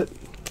die-cut.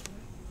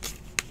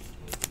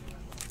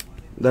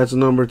 That's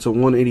numbered to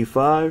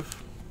 185.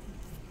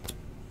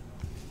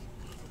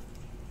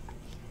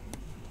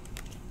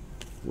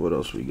 What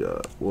else we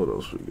got? What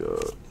else we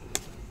got?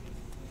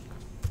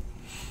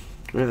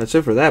 Man, that's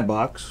it for that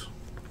box.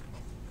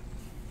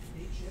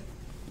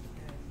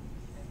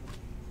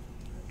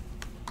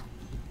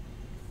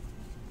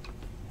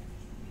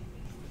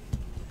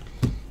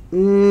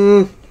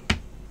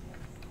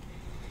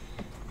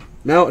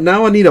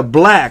 Now I need a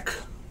black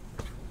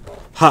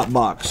hot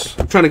box.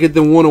 I'm trying to get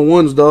them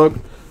 101s, dog.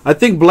 I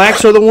think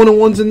blacks are the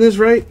 101s in this,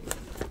 right?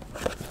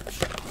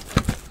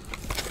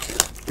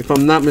 If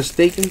I'm not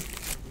mistaken.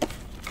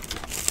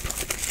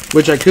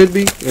 Which I could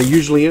be. I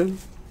usually am.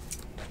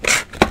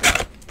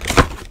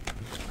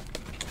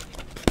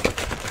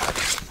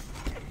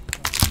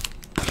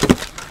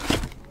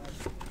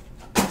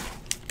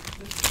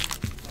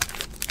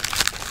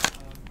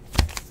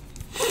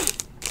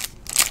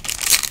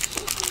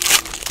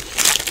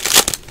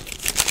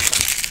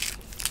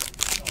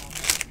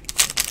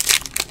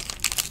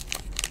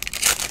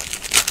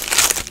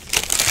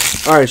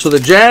 Alright, so the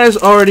Jazz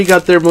already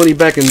got their money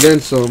back and then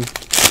some.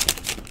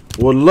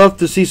 Would love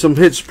to see some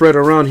hits spread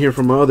around here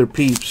from my other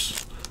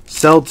peeps.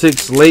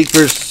 Celtics,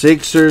 Lakers,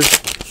 Sixers,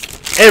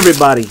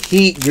 everybody.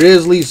 Heat,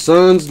 Grizzlies,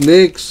 Suns,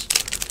 Knicks,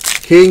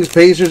 Kings,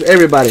 Pacers,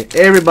 everybody.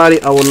 Everybody,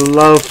 I would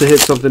love to hit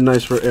something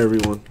nice for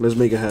everyone. Let's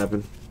make it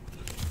happen.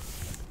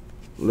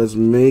 Let's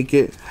make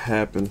it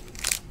happen.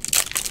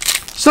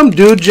 Some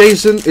dude,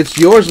 Jason, it's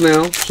yours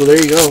now. So there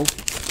you go.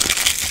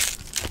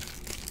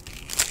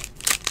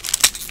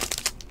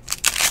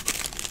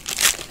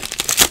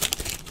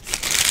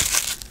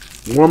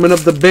 Warming up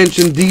the bench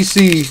in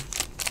DC.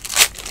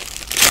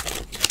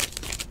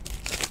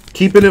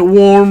 Keeping it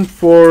warm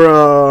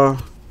for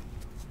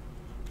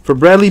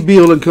Bradley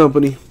Beal and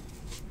company.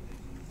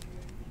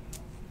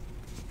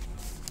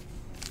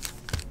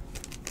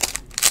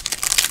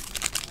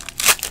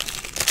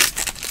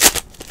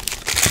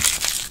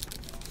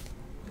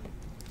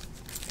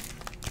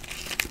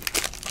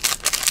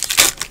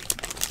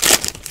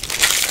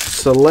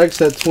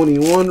 Selects at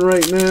 21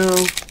 right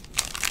now.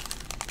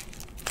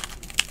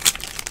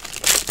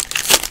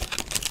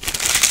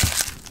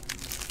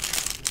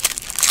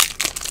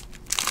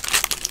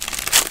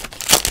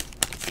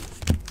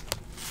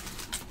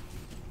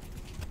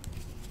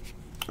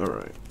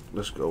 Alright,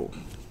 let's go.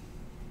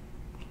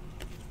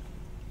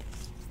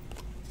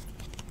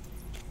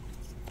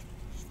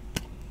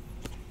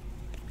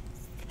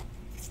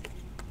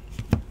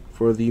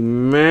 For the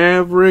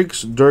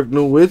Mavericks, Dirk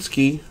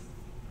Nowitzki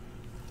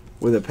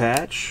with a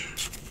patch.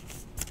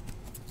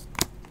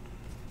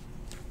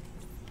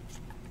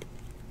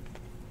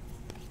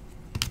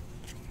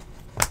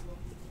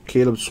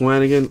 Caleb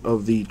Swanigan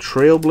of the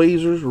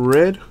Trailblazers,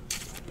 red.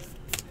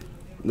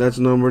 That's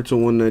numbered to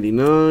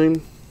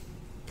 199.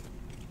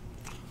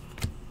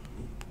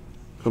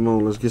 Come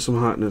on, let's get some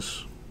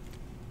hotness.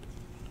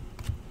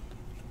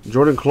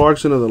 Jordan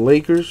Clarkson of the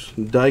Lakers,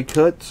 die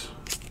cut.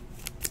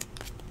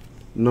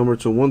 Number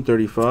to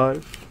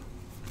 135.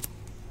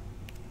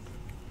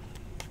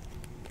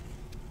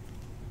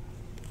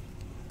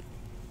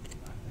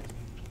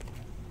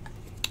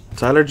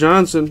 Tyler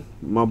Johnson,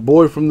 my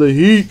boy from the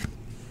Heat.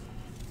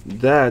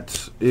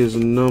 That is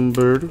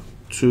numbered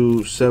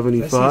to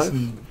 75.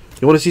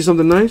 You want to see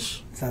something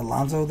nice? Is that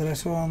Alonzo that I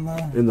saw on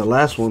the... In the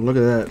last one, look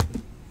at that.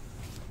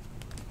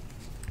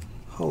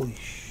 Holy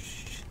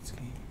shit.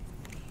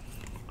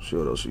 See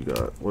what else you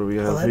got. What do we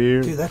have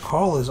here? Dude, that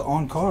call is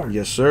on card.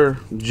 Yes, sir.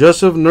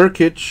 Jusuf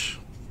Nurkic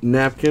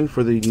napkin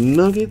for the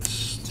Nuggets.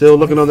 Still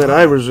looking on that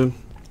Iverson.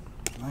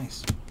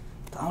 Nice.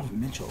 Donovan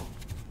Mitchell.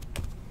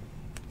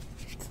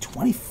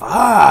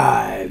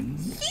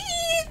 25.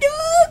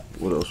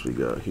 What else we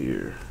got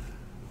here?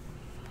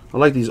 I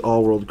like these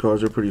all-world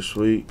cards. They're pretty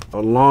sweet.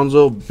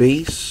 Alonzo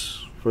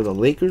base for the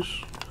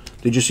Lakers.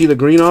 Did you see the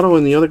green auto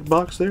in the other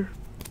box there?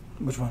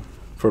 Which one?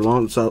 For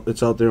Alonzo,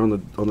 it's out there on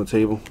the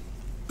table.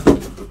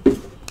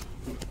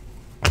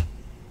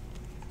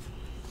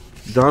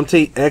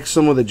 Dante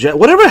Exum of the Jet.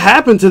 Whatever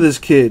happened to this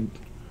kid?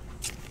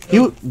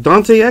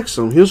 Dante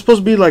Exum. He was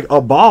supposed to be like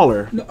a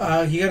baller.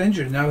 No, he got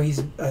injured. Now I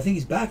think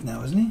he's back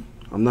now, isn't he?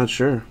 I'm not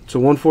sure. To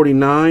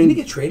 149. Did he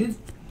get traded?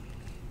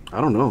 I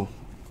don't know.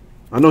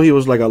 I know he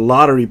was like a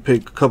lottery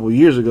pick a couple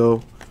years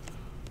ago.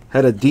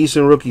 Had a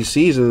decent rookie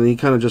season, and he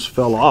kind of just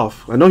fell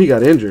off. I know he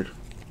got injured.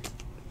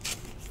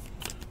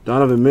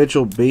 Donovan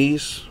Mitchell,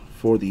 base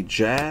for the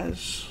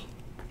Jazz.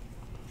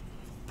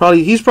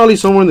 He's probably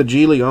somewhere in the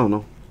G League. I don't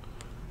know.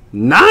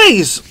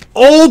 Nice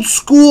old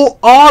school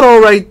auto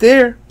right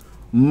there.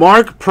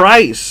 Mark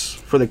Price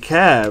for the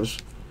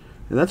Cavs,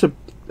 and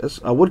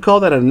I would call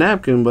that a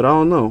napkin, but I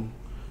don't know.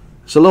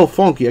 It's a little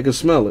funky. I can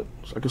smell it.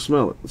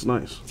 It's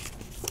nice.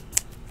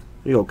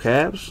 Here you go,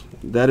 Cavs.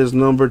 That is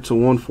numbered to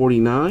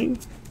 149.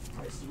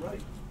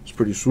 It's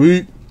pretty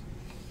sweet.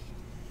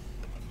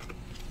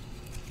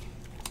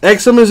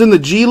 Exum is in the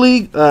G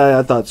League?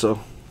 I thought so.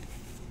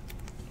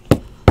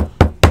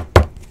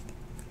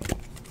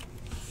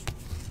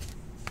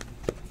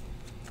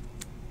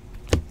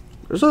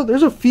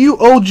 There's a few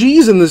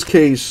OGs in this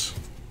case.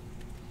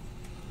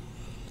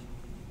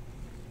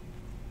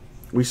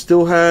 We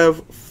still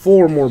have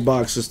 4 more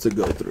boxes to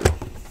go through.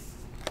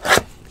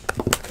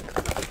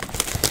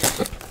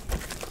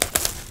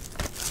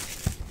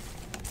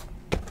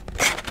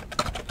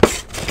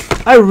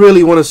 I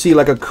really want to see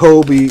like a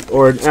Kobe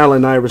or an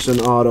Allen Iverson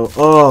auto.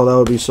 Oh, that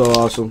would be so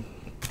awesome.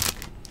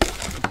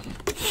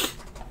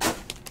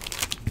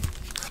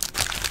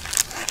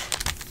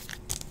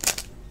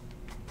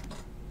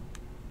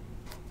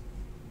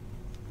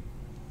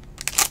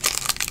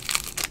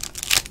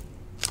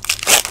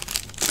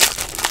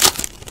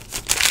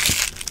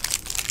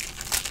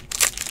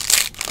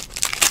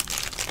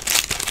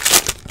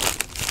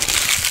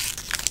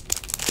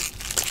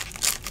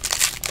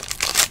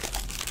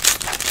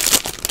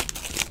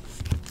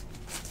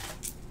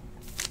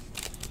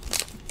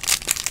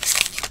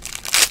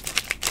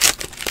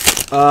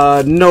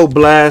 No,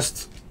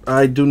 Blast.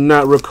 I do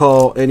not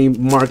recall any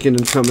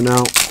marketing coming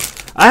out.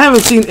 I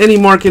haven't seen any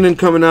marketing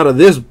coming out of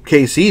this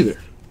case either.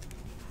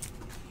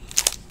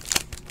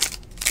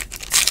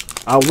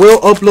 I will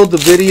upload the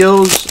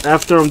videos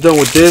after I'm done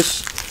with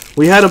this.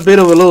 We had a bit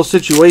of a little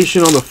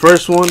situation on the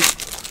first one.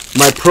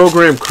 My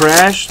program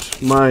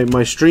crashed.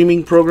 My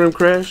streaming program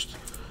crashed.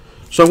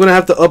 So I'm going to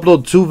have to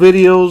upload 2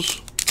 videos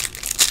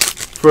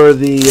for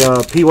the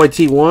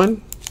PYT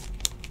 1.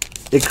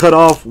 It cut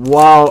off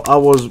while I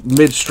was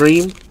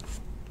midstream,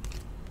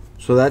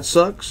 so that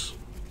sucks.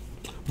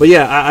 But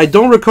yeah, I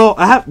don't recall.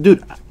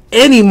 Dude,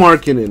 any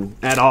marketing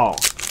at all.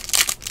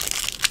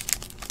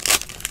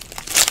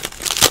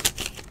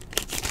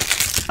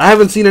 I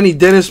haven't seen any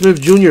Dennis Smith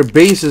Jr.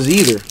 bases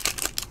either.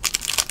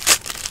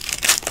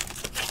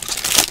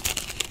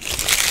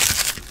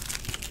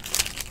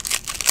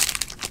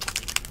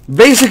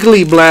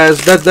 Basically,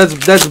 Blast.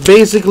 That's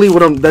basically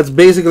what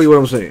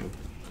I'm saying.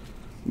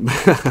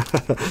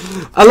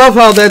 I love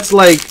how that's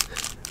like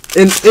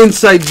an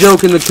inside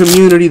joke in the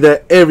community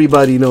that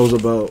everybody knows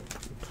about.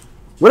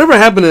 Whatever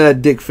happened to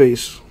that dick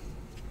face?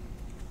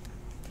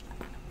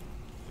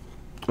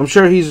 I'm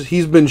sure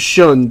he's been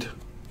shunned,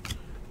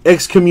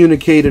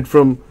 excommunicated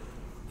from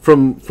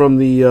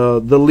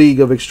the League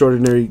of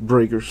Extraordinary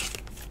Breakers.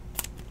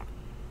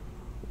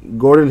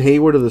 Gordon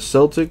Hayward of the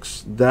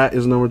Celtics. That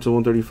is number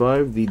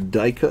 135. The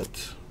die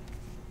cut.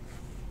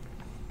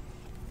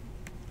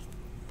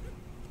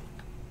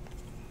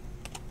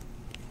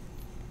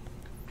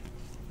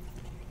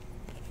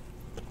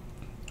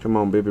 Come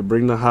on, baby.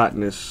 Bring the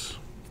hotness.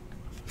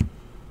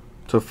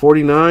 To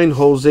 49,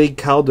 Jose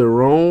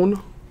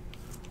Calderon.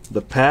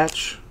 The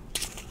patch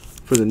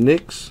for the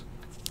Knicks.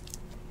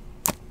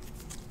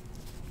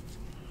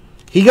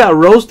 He got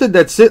roasted.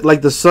 That's it.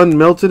 Like the sun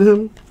melted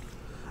him.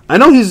 I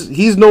know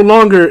he's no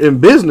longer in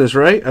business,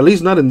 right? At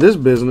least not in this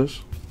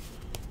business.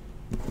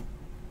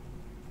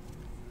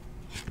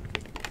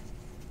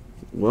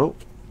 Well,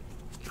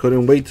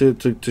 couldn't wait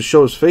to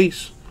show his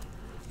face.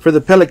 For the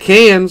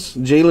Pelicans,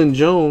 Jalen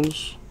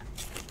Jones.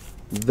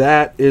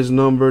 That is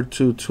numbered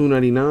to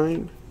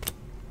 299.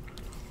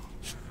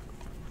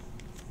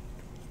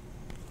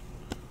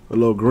 A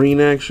little green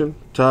action.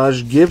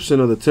 Taj Gibson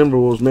of the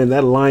Timberwolves. Man,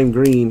 that lime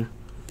green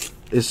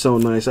is so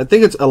nice. I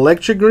think it's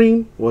electric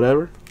green.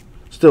 Whatever.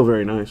 Still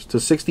very nice. To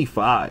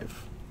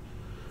 65.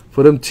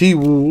 For them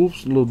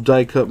T-Wolves. Little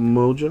die cut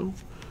mojo.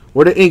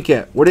 Where the ink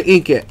at? Where the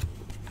ink at?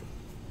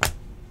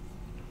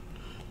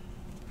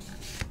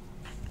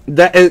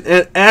 That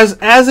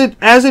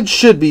as it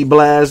should be,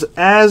 Blaz,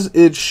 as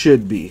it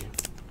should be.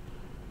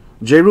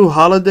 Jrue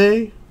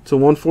Holiday to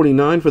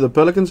 149 for the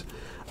Pelicans.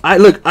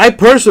 I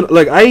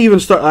personally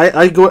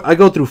I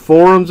go through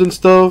forums and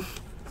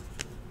stuff.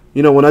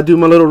 You know, when I do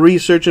my little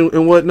research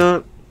and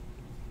whatnot.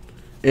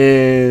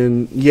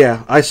 And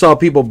yeah, I saw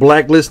people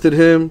blacklisted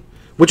him,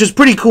 which is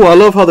pretty cool. I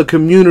love how the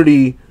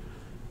community,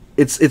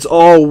 it's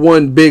all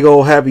one big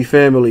old happy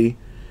family,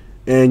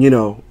 and you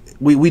know,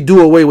 we do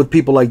away with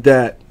people like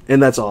that.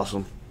 And that's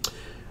awesome.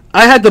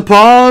 I had to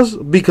pause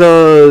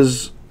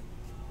because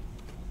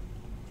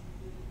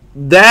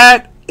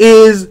that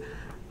is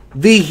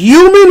the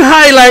human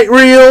highlight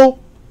reel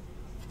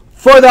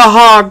for the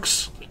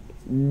Hawks.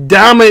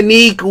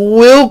 Dominique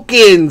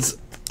Wilkins.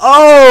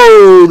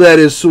 Oh, that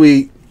is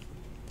sweet.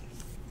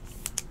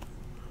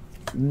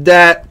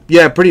 That,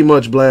 yeah, pretty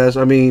much, Blast.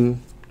 I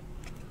mean,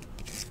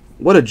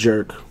 what a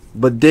jerk.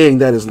 But dang,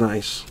 that is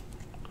nice.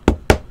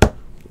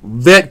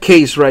 Vet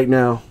case right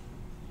now.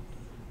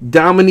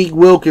 Dominique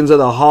Wilkins of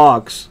the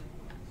Hawks.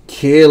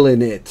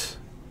 Killing it.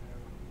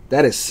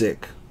 That is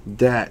sick.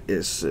 That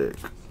is sick.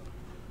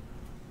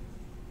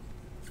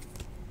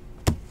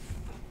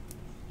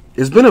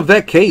 It's been a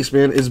vet case,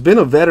 man. It's been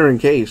a veteran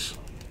case.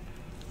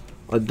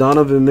 A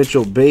Donovan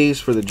Mitchell base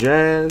for the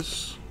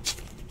Jazz.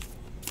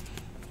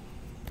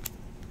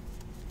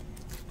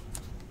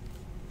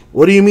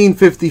 What do you mean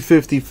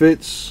 50-50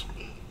 fits?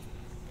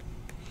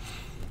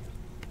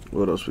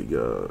 What else we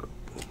got?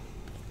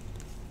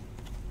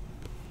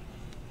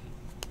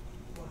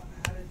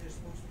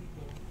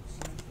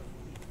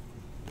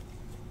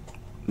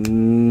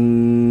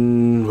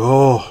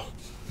 Oh.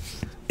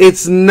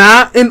 It's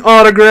not an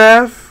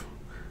autograph,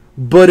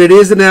 but it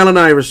is an Allen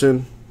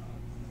Iverson.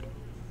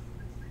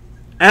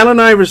 Allen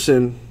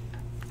Iverson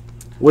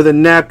with a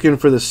napkin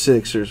for the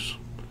Sixers.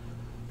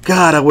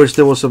 God, I wish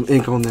there was some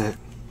ink on that.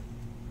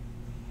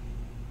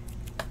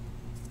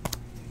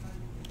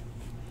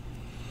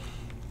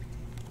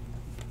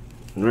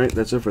 All right,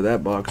 that's it for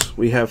that box.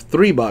 We have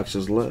 3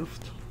 boxes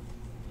left.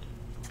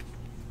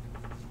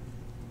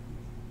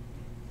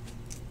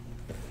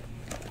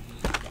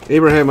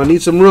 Abraham, I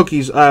need some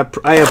rookies. I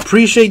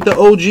appreciate the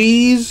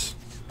OGs,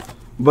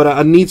 but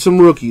I need some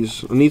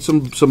rookies. I need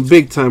some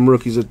big time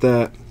rookies at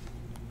that.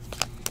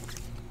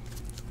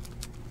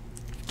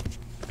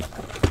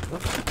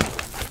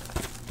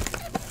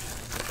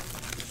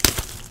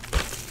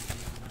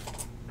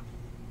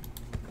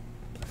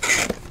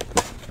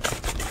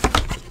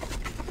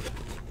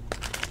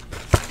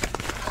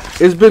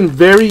 It's been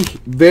very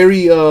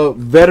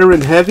veteran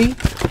heavy,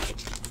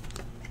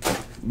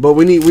 but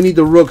we need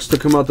the rooks to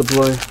come out to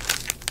play.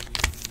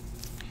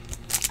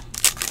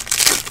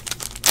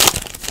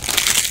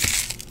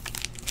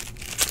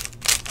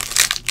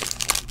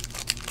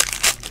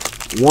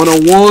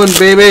 One-on-one,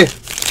 baby.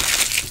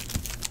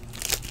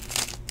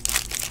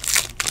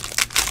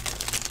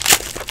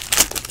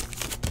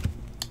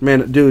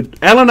 Man, dude,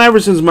 Allen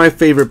Iverson's my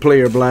favorite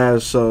player,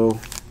 Blaz. So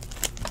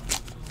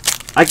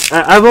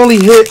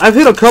I've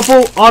hit a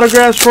couple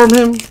autographs from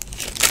him,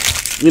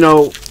 you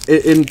know,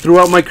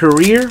 throughout my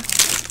career,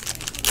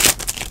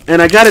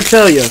 and I gotta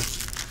tell you,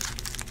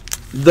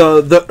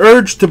 the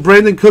urge to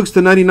Brandon Cooks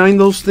to 99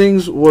 those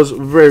things was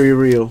very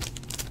real.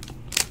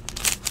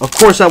 Of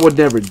course, I would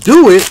never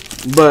do it,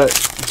 but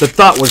the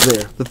thought was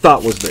there. The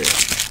thought was there.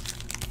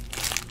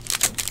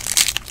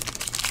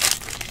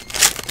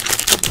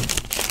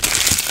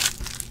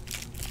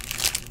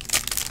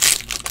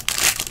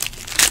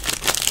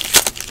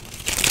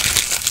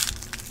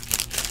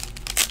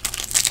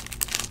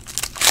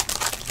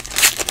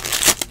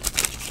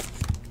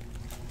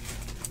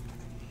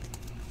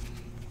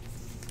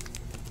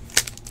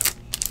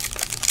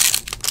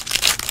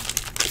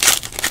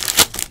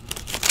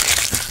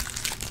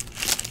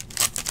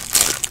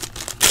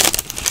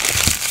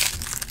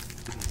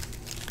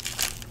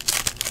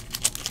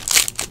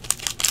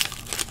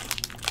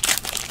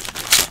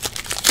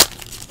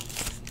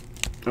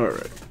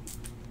 Alright.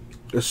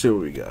 Let's see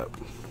what we got.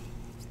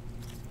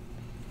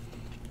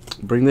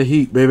 Bring the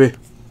heat, baby.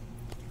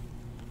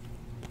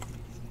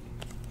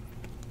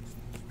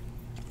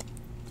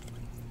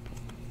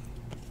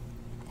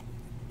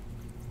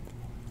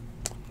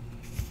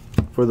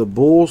 For the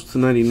Bulls to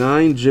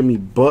 99, Jimmy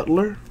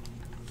Butler.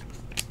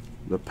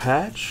 The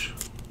patch.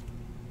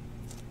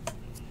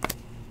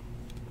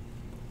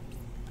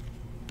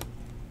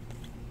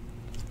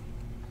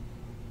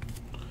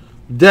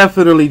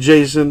 Definitely,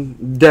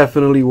 Jason.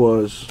 Definitely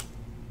was.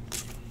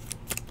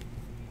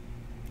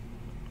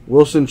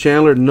 Wilson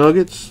Chandler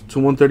Nuggets to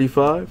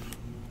 135.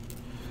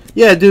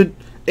 Yeah, dude.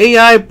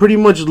 AI pretty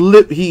much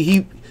lit.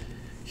 He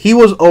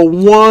was a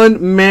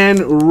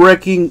one-man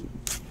wrecking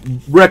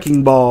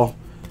ball,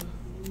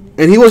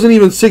 and he wasn't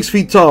even 6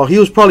 feet tall. He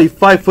was probably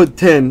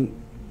 5'10"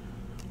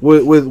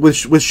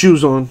 with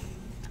shoes on.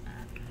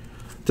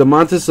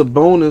 Domantas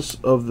Sabonis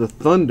of the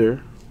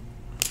Thunder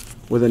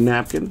with a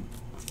napkin.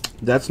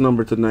 That's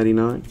numbered to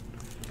 99.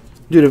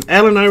 Dude, if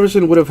Allen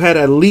Iverson would have had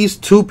at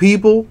least 2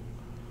 people,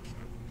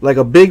 like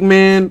a big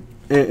man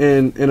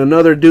and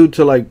another dude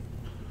to like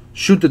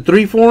shoot the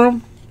 3 for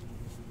him,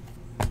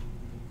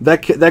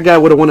 that guy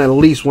would have won at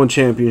least 1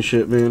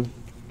 championship, man.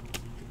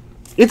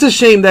 It's a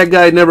shame that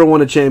guy never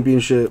won a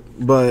championship,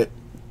 but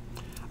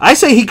I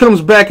say he comes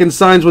back and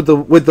signs with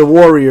the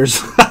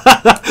Warriors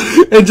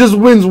and just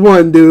wins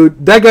 1,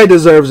 dude. That guy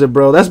deserves it,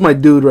 bro. That's my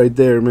dude right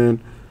there,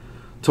 man.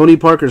 Tony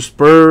Parker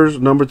Spurs,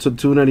 number to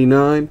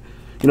 299.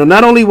 You know,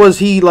 not only was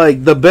he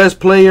like the best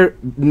player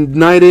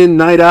night in,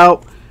 night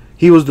out,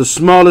 he was the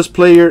smallest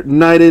player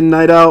night in,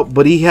 night out,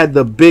 but he had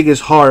the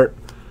biggest heart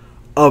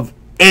of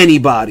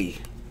anybody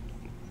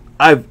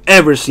I've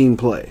ever seen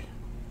play.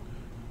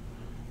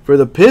 For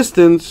the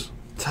Pistons,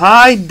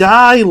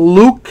 tie-dye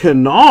Luke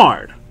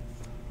Kennard.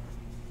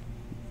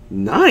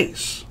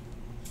 Nice.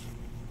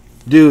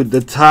 Dude, the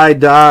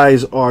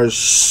tie-dyes are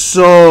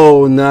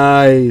so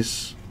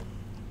nice.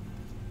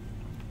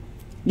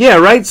 Yeah,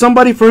 right?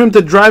 Somebody for him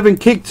to drive and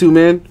kick to,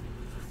 man.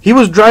 He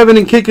was driving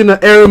and kicking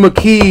to Aaron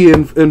McKee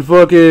and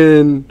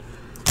fucking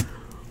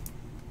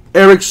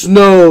Eric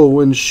Snow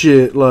and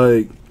shit.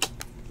 Like,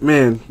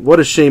 man, what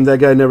a shame that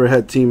guy never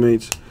had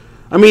teammates.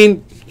 I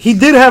mean, he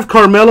did have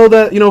Carmelo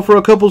that, you know, for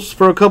a couple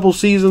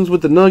seasons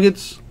with the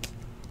Nuggets.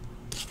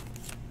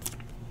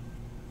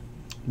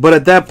 But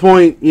at that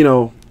point, you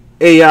know,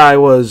 AI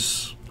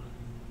was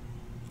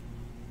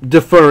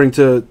deferring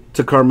to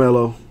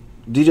Carmelo.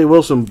 DJ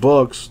Wilson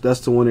Bucks,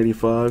 that's the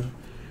 185.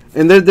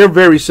 And they're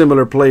very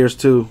similar players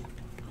too.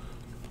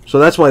 So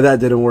that's why that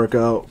didn't work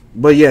out.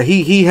 But yeah,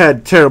 he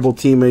had terrible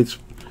teammates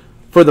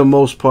for the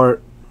most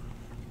part.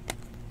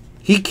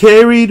 He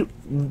carried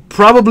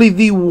probably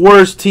the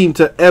worst team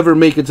to ever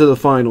make it to the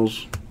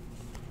finals.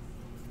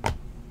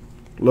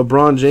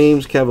 LeBron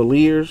James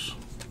Cavaliers.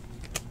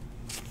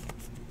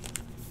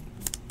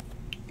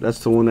 That's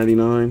the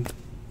 199.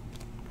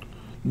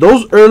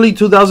 Those early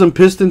 2000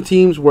 Piston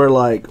teams were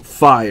like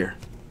fire.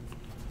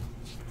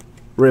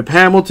 Rip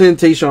Hamilton,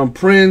 Tayshaun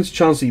Prince,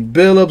 Chauncey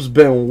Billups,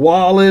 Ben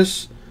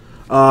Wallace.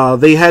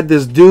 They had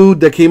this dude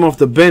that came off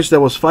the bench that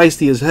was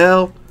feisty as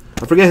hell.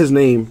 I forget his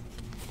name.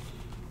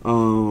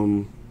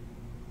 I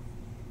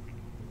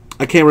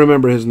can't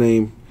remember his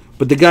name.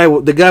 But the guy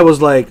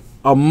was like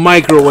a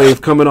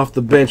microwave coming off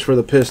the bench for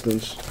the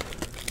Pistons.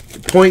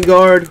 Point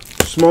guard,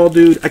 small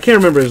dude. I can't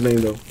remember his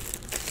name though.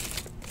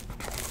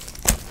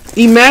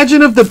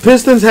 Imagine if the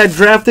Pistons had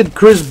drafted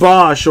Chris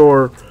Bosh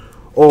or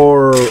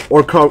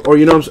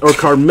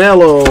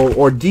Carmelo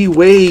or D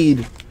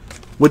Wade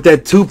with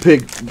that 2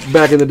 pick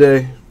back in the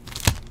day.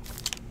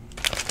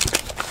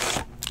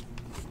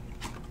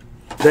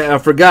 I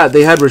forgot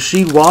they had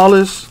Rasheed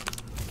Wallace.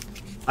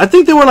 I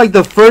think they were like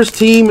the first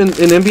team in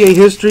NBA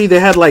history. They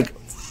had like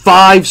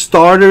 5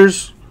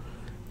 starters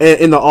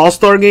in the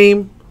All-Star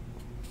game.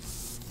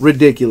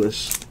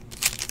 Ridiculous.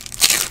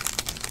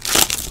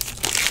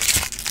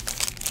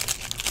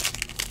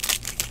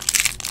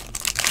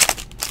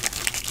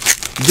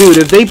 Dude,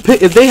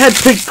 if they had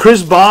picked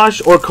Chris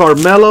Bosh or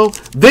Carmelo,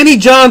 Vinnie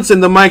Johnson,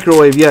 the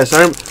microwave, yes,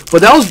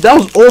 but that was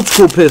old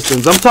school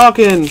Pistons. I'm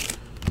talking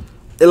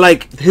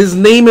like his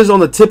name is on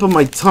the tip of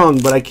my tongue,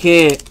 but I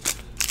can't.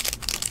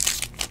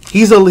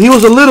 He was a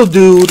little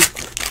dude,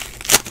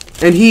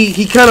 and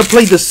he kind of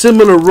played the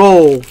similar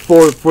role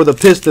for the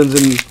Pistons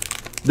in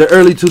the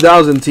early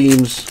 2000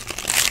 teams,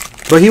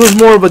 but he was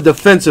more of a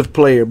defensive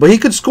player. But he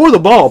could score the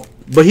ball,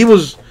 but he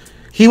was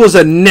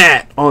a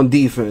gnat on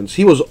defense.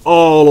 He was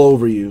all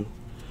over you.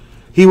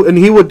 He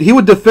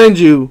would defend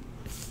you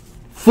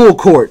full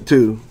court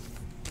too.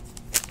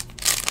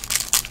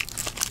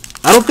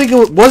 I don't think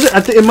it was it. I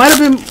think it might have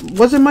been.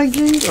 Was it Mike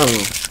James? I don't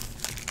know.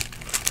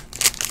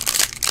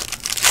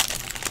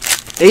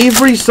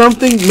 Avery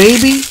something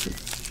maybe.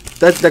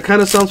 That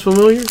kind of sounds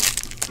familiar.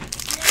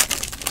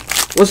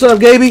 What's up,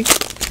 Gaby?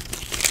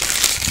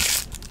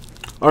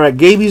 All right,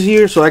 Gaby's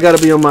here, so I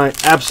gotta be on my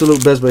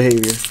absolute best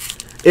behavior.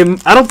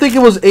 I don't think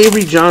it was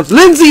Avery Johnson.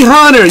 Lindsey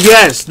Hunter!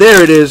 Yes,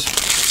 there it is.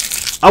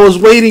 I was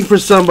waiting for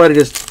somebody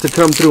to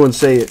come through and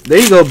say it. There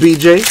you go,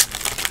 BJ.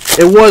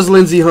 It was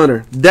Lindsey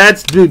Hunter.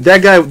 Dude,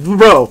 that guy,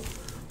 bro.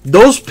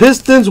 Those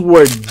Pistons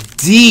were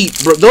deep,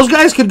 bro. Those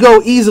guys could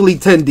go easily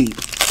 10 deep.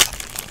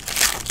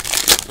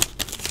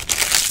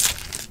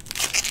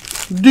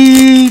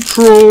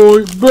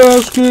 Detroit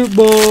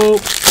basketball.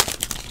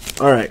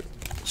 All right.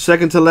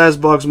 Second to last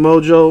box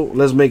mojo.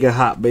 Let's make it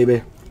hot,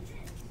 baby.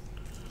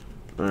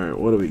 Alright,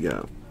 what do we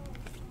got?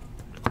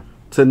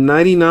 To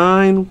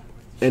 99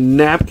 and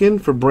napkin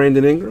for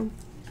Brandon Ingram.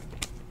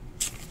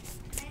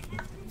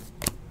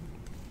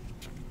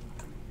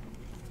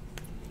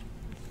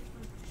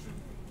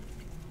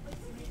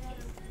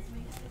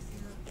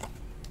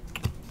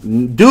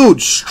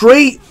 Dude,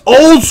 straight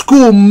old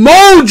school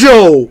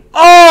mojo.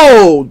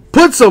 Oh,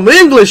 put some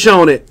English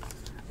on it.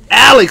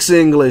 Alex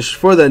English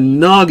for the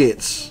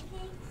Nuggets.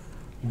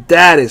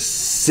 That is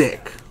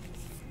sick.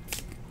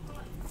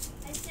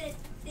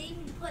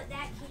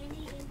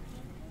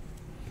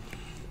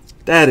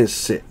 That is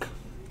sick.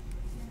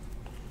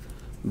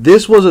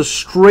 This was a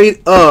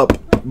straight up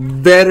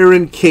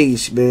veteran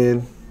case,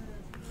 man.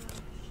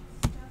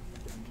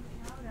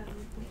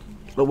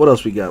 Oh, what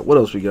else we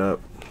got?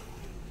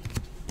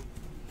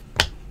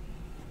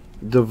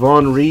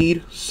 Devon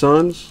Reed,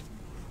 Suns.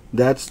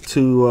 That's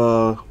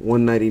to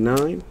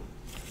 199.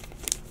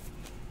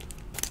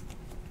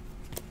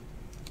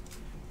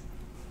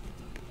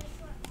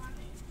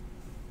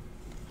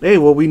 Hey,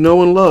 what we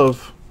know and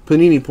love.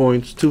 Panini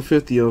points,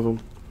 250 of them.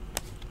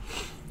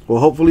 Well,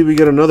 hopefully we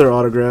get another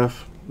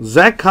autograph.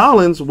 Zach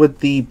Collins with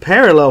the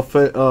parallel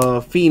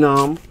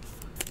phenom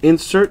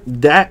insert.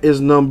 That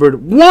is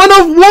numbered 1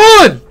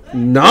 of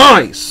 1.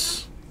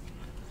 Nice.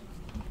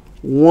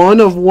 1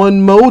 of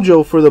 1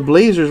 mojo for the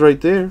Blazers right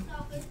there.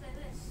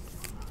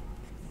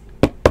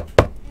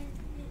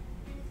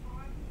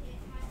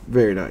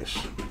 Very nice.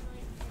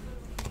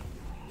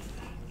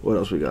 What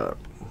else we got?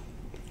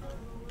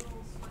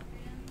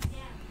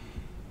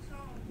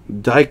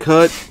 Die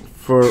cut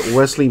for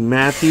Wesley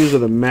Matthews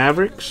of the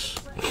Mavericks.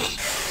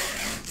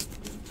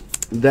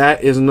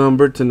 That is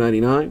numbered to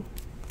 99.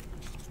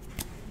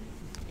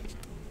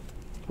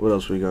 What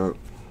else we got?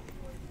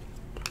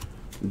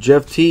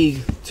 Jeff Teague,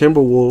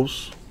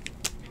 Timberwolves.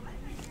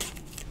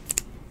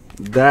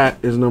 That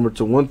is numbered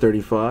to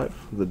 135.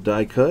 The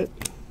die cut.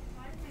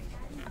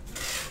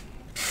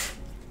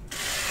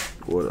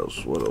 What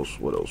else? What else?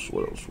 What else?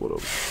 What else? What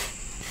else?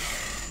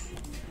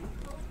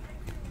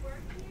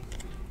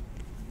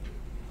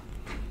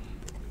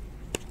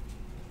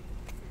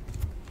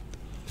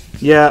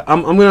 Yeah,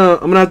 I'm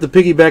gonna have to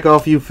piggyback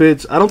off you,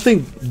 Fitz. I don't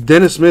think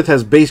Dennis Smith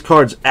has base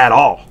cards at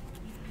all.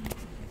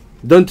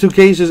 Done 2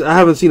 cases, I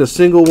haven't seen a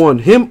single one.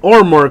 Him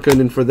or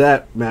Markkanen for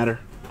that matter.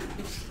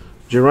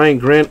 Jerian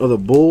Grant of the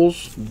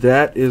Bulls.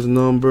 That is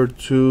number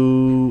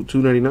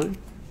 299.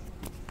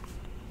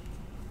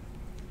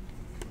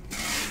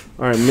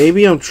 Alright,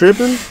 maybe I'm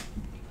tripping,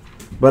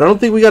 but I don't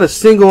think we got a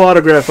single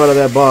autograph out of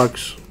that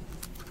box.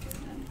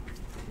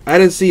 I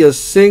didn't see a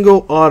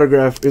single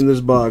autograph in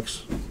this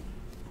box.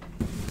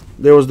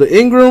 There was the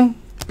Ingram,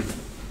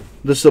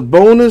 the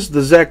Sabonis,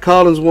 the Zach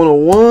Collins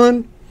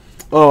 101.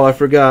 Oh, I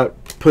forgot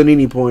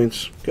Panini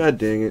points. God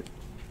dang it.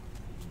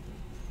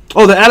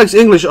 Oh, the Alex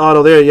English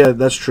auto there. Yeah,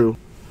 that's true.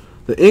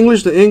 The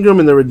English, the Ingram,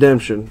 and the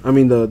redemption. I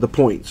mean, the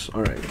points.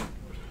 All right.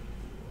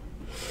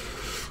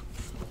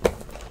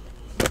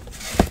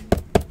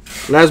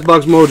 Last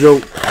box mojo.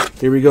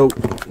 Here we go.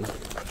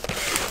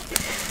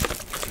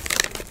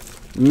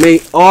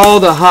 May all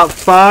the hot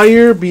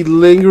fire be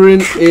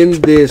lingering in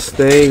this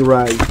thing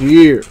right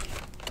here.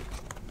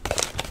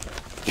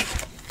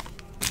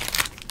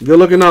 Good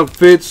looking out,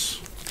 Fitz.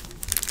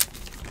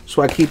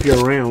 So I keep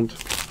you around.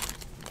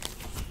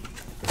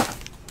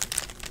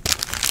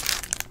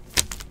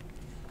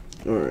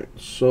 Alright,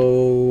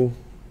 so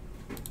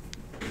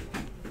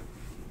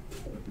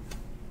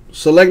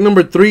select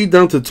number 3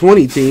 down to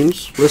 20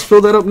 teams. Let's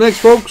fill that up next,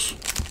 folks.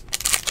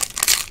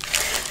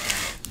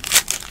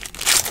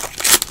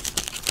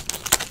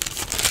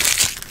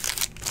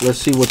 Let's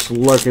see what's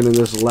lurking in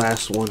this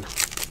last one.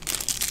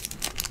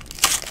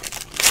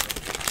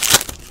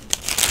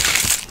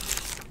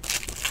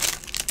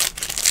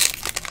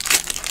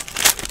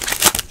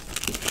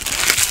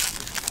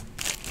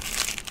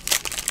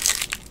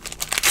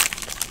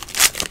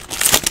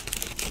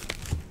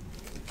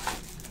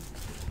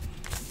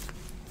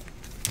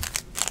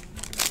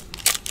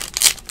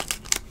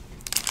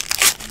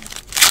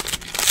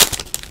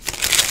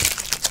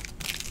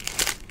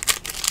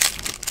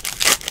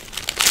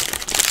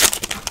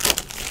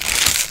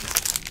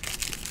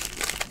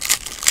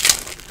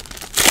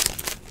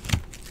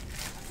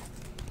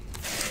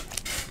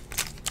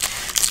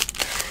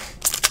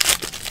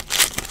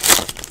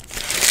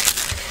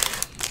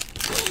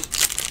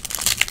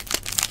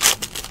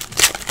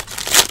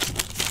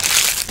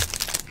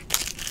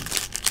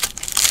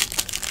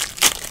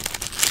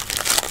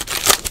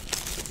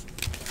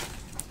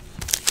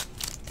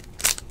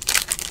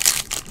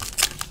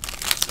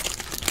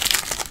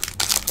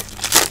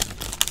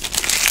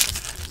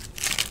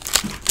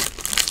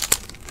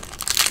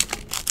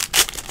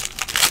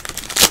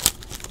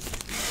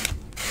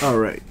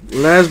 Alright,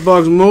 last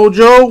box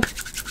mojo.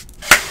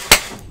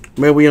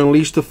 May we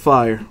unleash the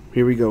fire.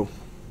 Here we go.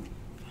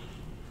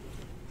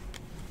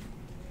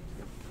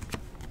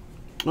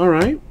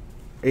 Alright,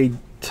 a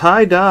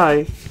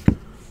tie-dye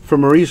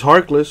from Maurice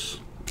Harkless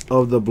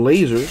of the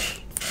Blazers.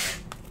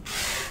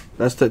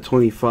 That's the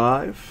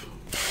 25.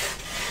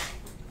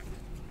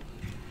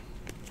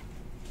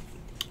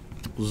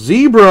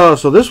 Zebra,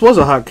 so this was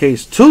a hot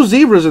case. 2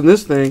 zebras in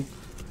this thing.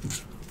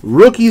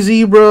 Rookie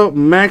Zebra,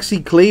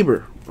 Maxi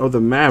Kleber of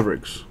the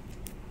Mavericks.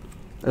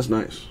 That's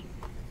nice.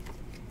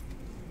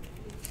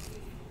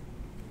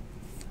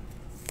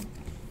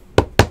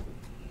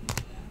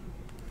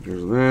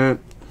 There's that.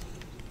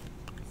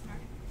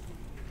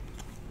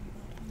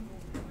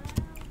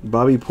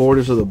 Bobby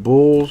Portis of the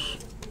Bulls.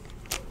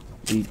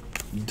 The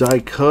die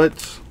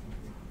cut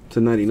to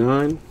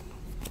 99.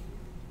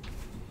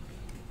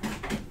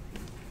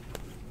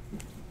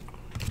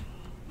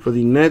 For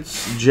the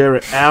Nets,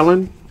 Jarrett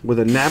Allen with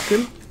a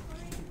napkin.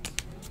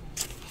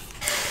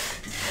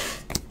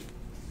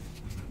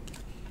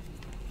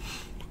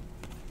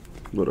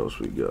 What else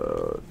we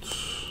got?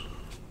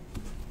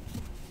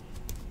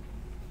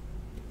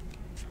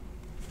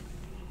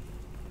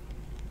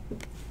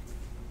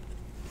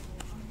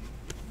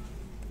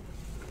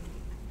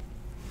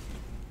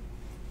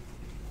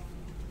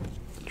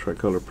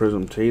 Tricolor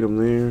Prism Tatum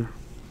there.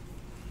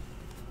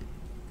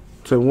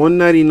 To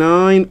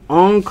 199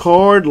 on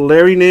card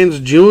Larry Nance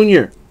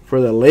Jr.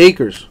 for the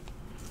Lakers.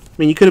 I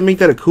mean, you couldn't make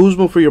that a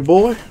Kuzma for your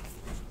boy.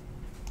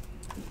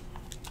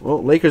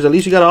 Well, Lakers, at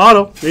least you got an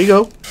auto. There you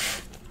go.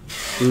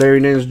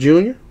 Larry Nance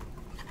Jr.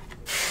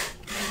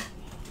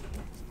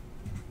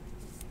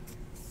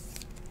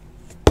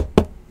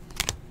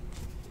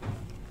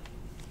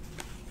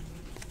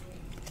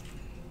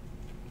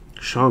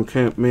 Sean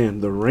Kemp,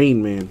 man, the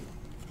Rain Man.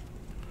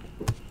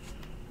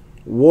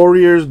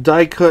 Warriors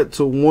die cut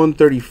to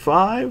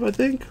 135, I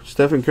think.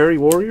 Stephen Curry,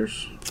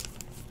 Warriors.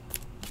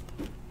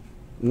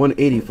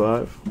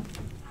 185.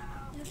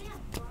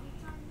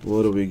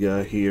 What do we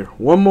got here?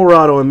 One more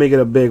auto and make it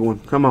a big one.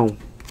 Come on.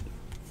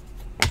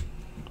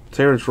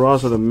 Terrence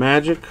Ross of the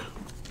Magic.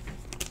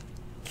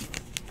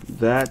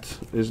 That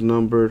is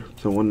numbered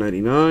to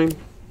 199.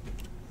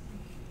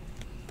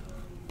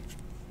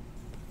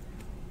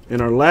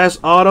 And our last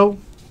auto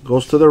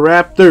goes to the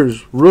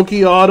Raptors.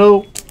 Rookie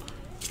auto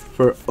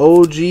for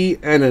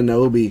OG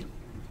Anunoby.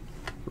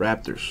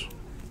 Raptors.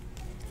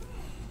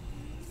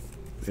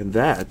 And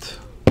that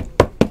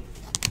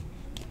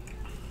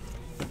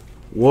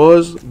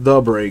was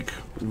the break.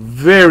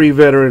 Very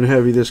veteran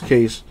heavy, this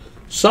case.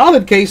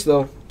 Solid case,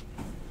 though.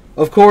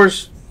 Of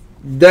course,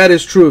 that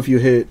is true if you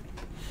hit.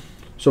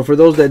 So for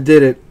those that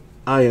did it,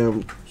 I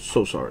am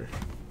so sorry.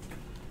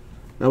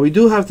 Now we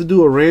do have to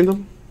do a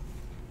random.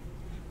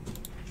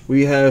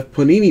 We have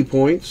Panini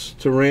points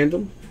to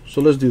random. So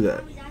let's do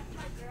that.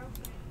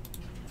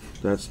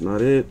 That's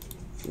not it.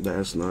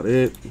 That's not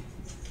it.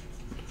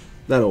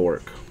 That'll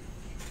work.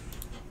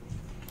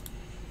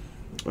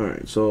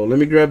 Alright, so let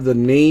me grab the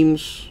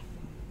names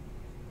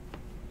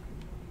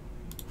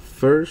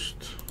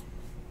first.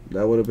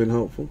 That would have been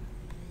helpful.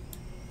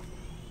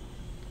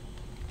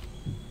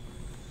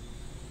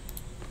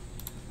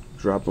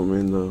 Drop them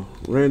in the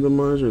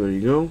randomizer. There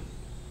you go.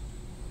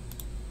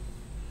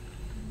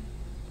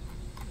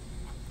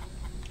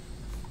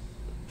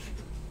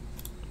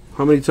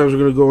 How many times are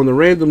we going to go on the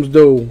randoms,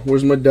 though?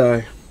 Where's my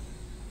die?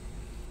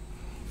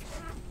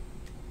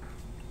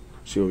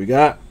 See what we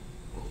got.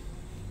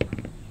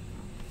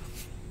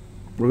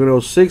 We're going to go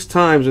 6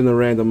 times in the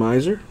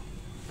randomizer.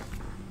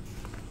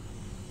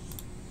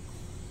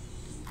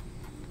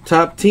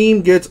 Top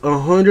team gets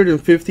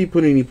 150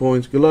 Panini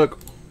points. Good luck.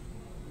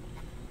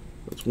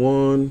 That's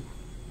 1,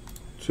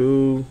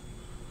 2,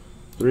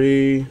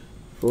 3,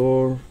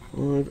 4,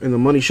 5. And the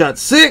money shot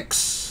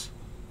 6.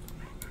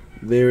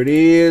 There it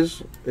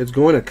is. It's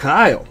going to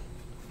Kyle.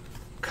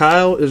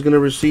 Kyle is going to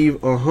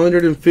receive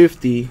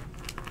 150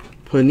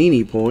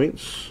 Panini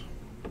points.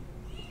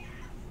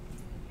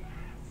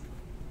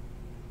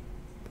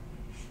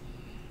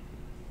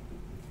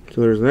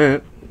 So there's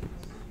that.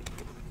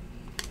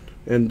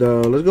 And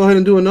let's go ahead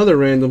and do another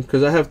random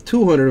because I have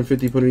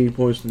 250 Panini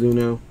points to do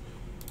now.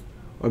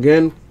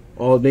 Again,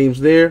 all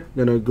names there.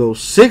 Gonna go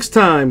 6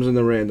 times in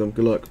the random.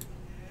 Good luck.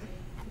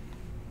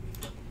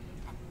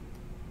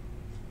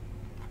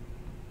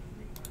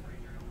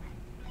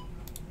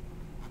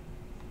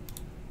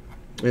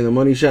 And the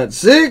money shot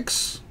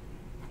 6.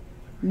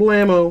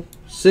 Blammo.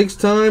 6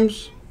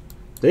 times.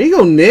 There you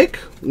go, Nick.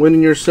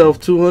 Winning yourself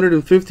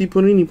 250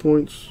 Panini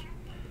points.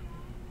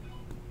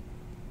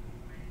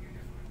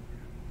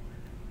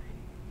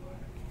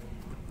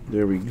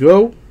 There we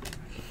go.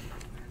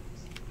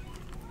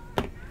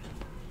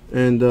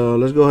 And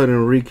let's go ahead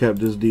and recap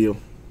this deal.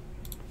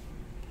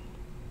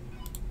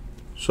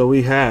 So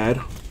we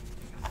had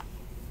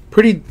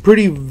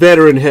pretty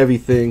veteran heavy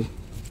thing.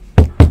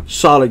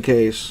 Solid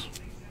case.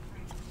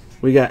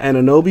 We got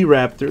Anunoby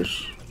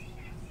Raptors,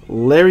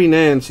 Larry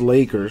Nance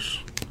Lakers,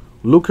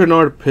 Luke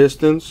Kennard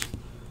Pistons,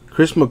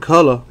 Chris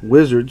McCullough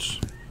Wizards,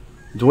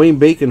 Dwayne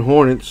Bacon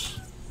Hornets,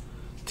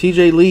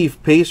 TJ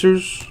Leaf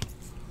Pacers,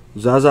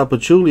 Zaza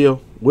Pachulia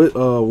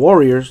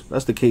Warriors.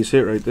 That's the case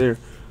hit right there.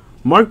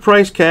 Mark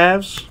Price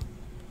Cavs,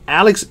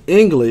 Alex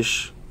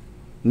English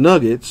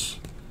Nuggets,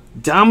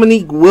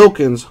 Dominique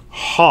Wilkins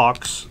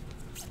Hawks,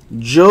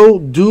 Joe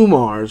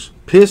Dumars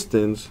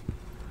Pistons,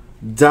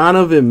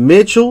 Donovan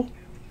Mitchell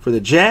for the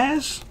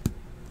Jazz,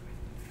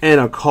 and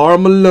a Karl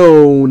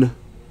Malone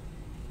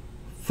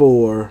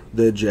for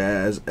the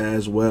Jazz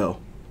as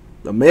well.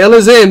 The mail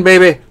is in,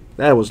 baby.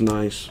 That was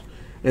nice.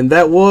 And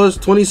that was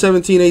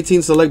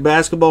 2017-18 Select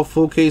Basketball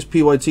Full Case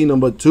PYT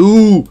number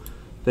 2.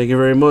 Thank you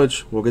very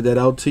much. We'll get that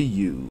out to you.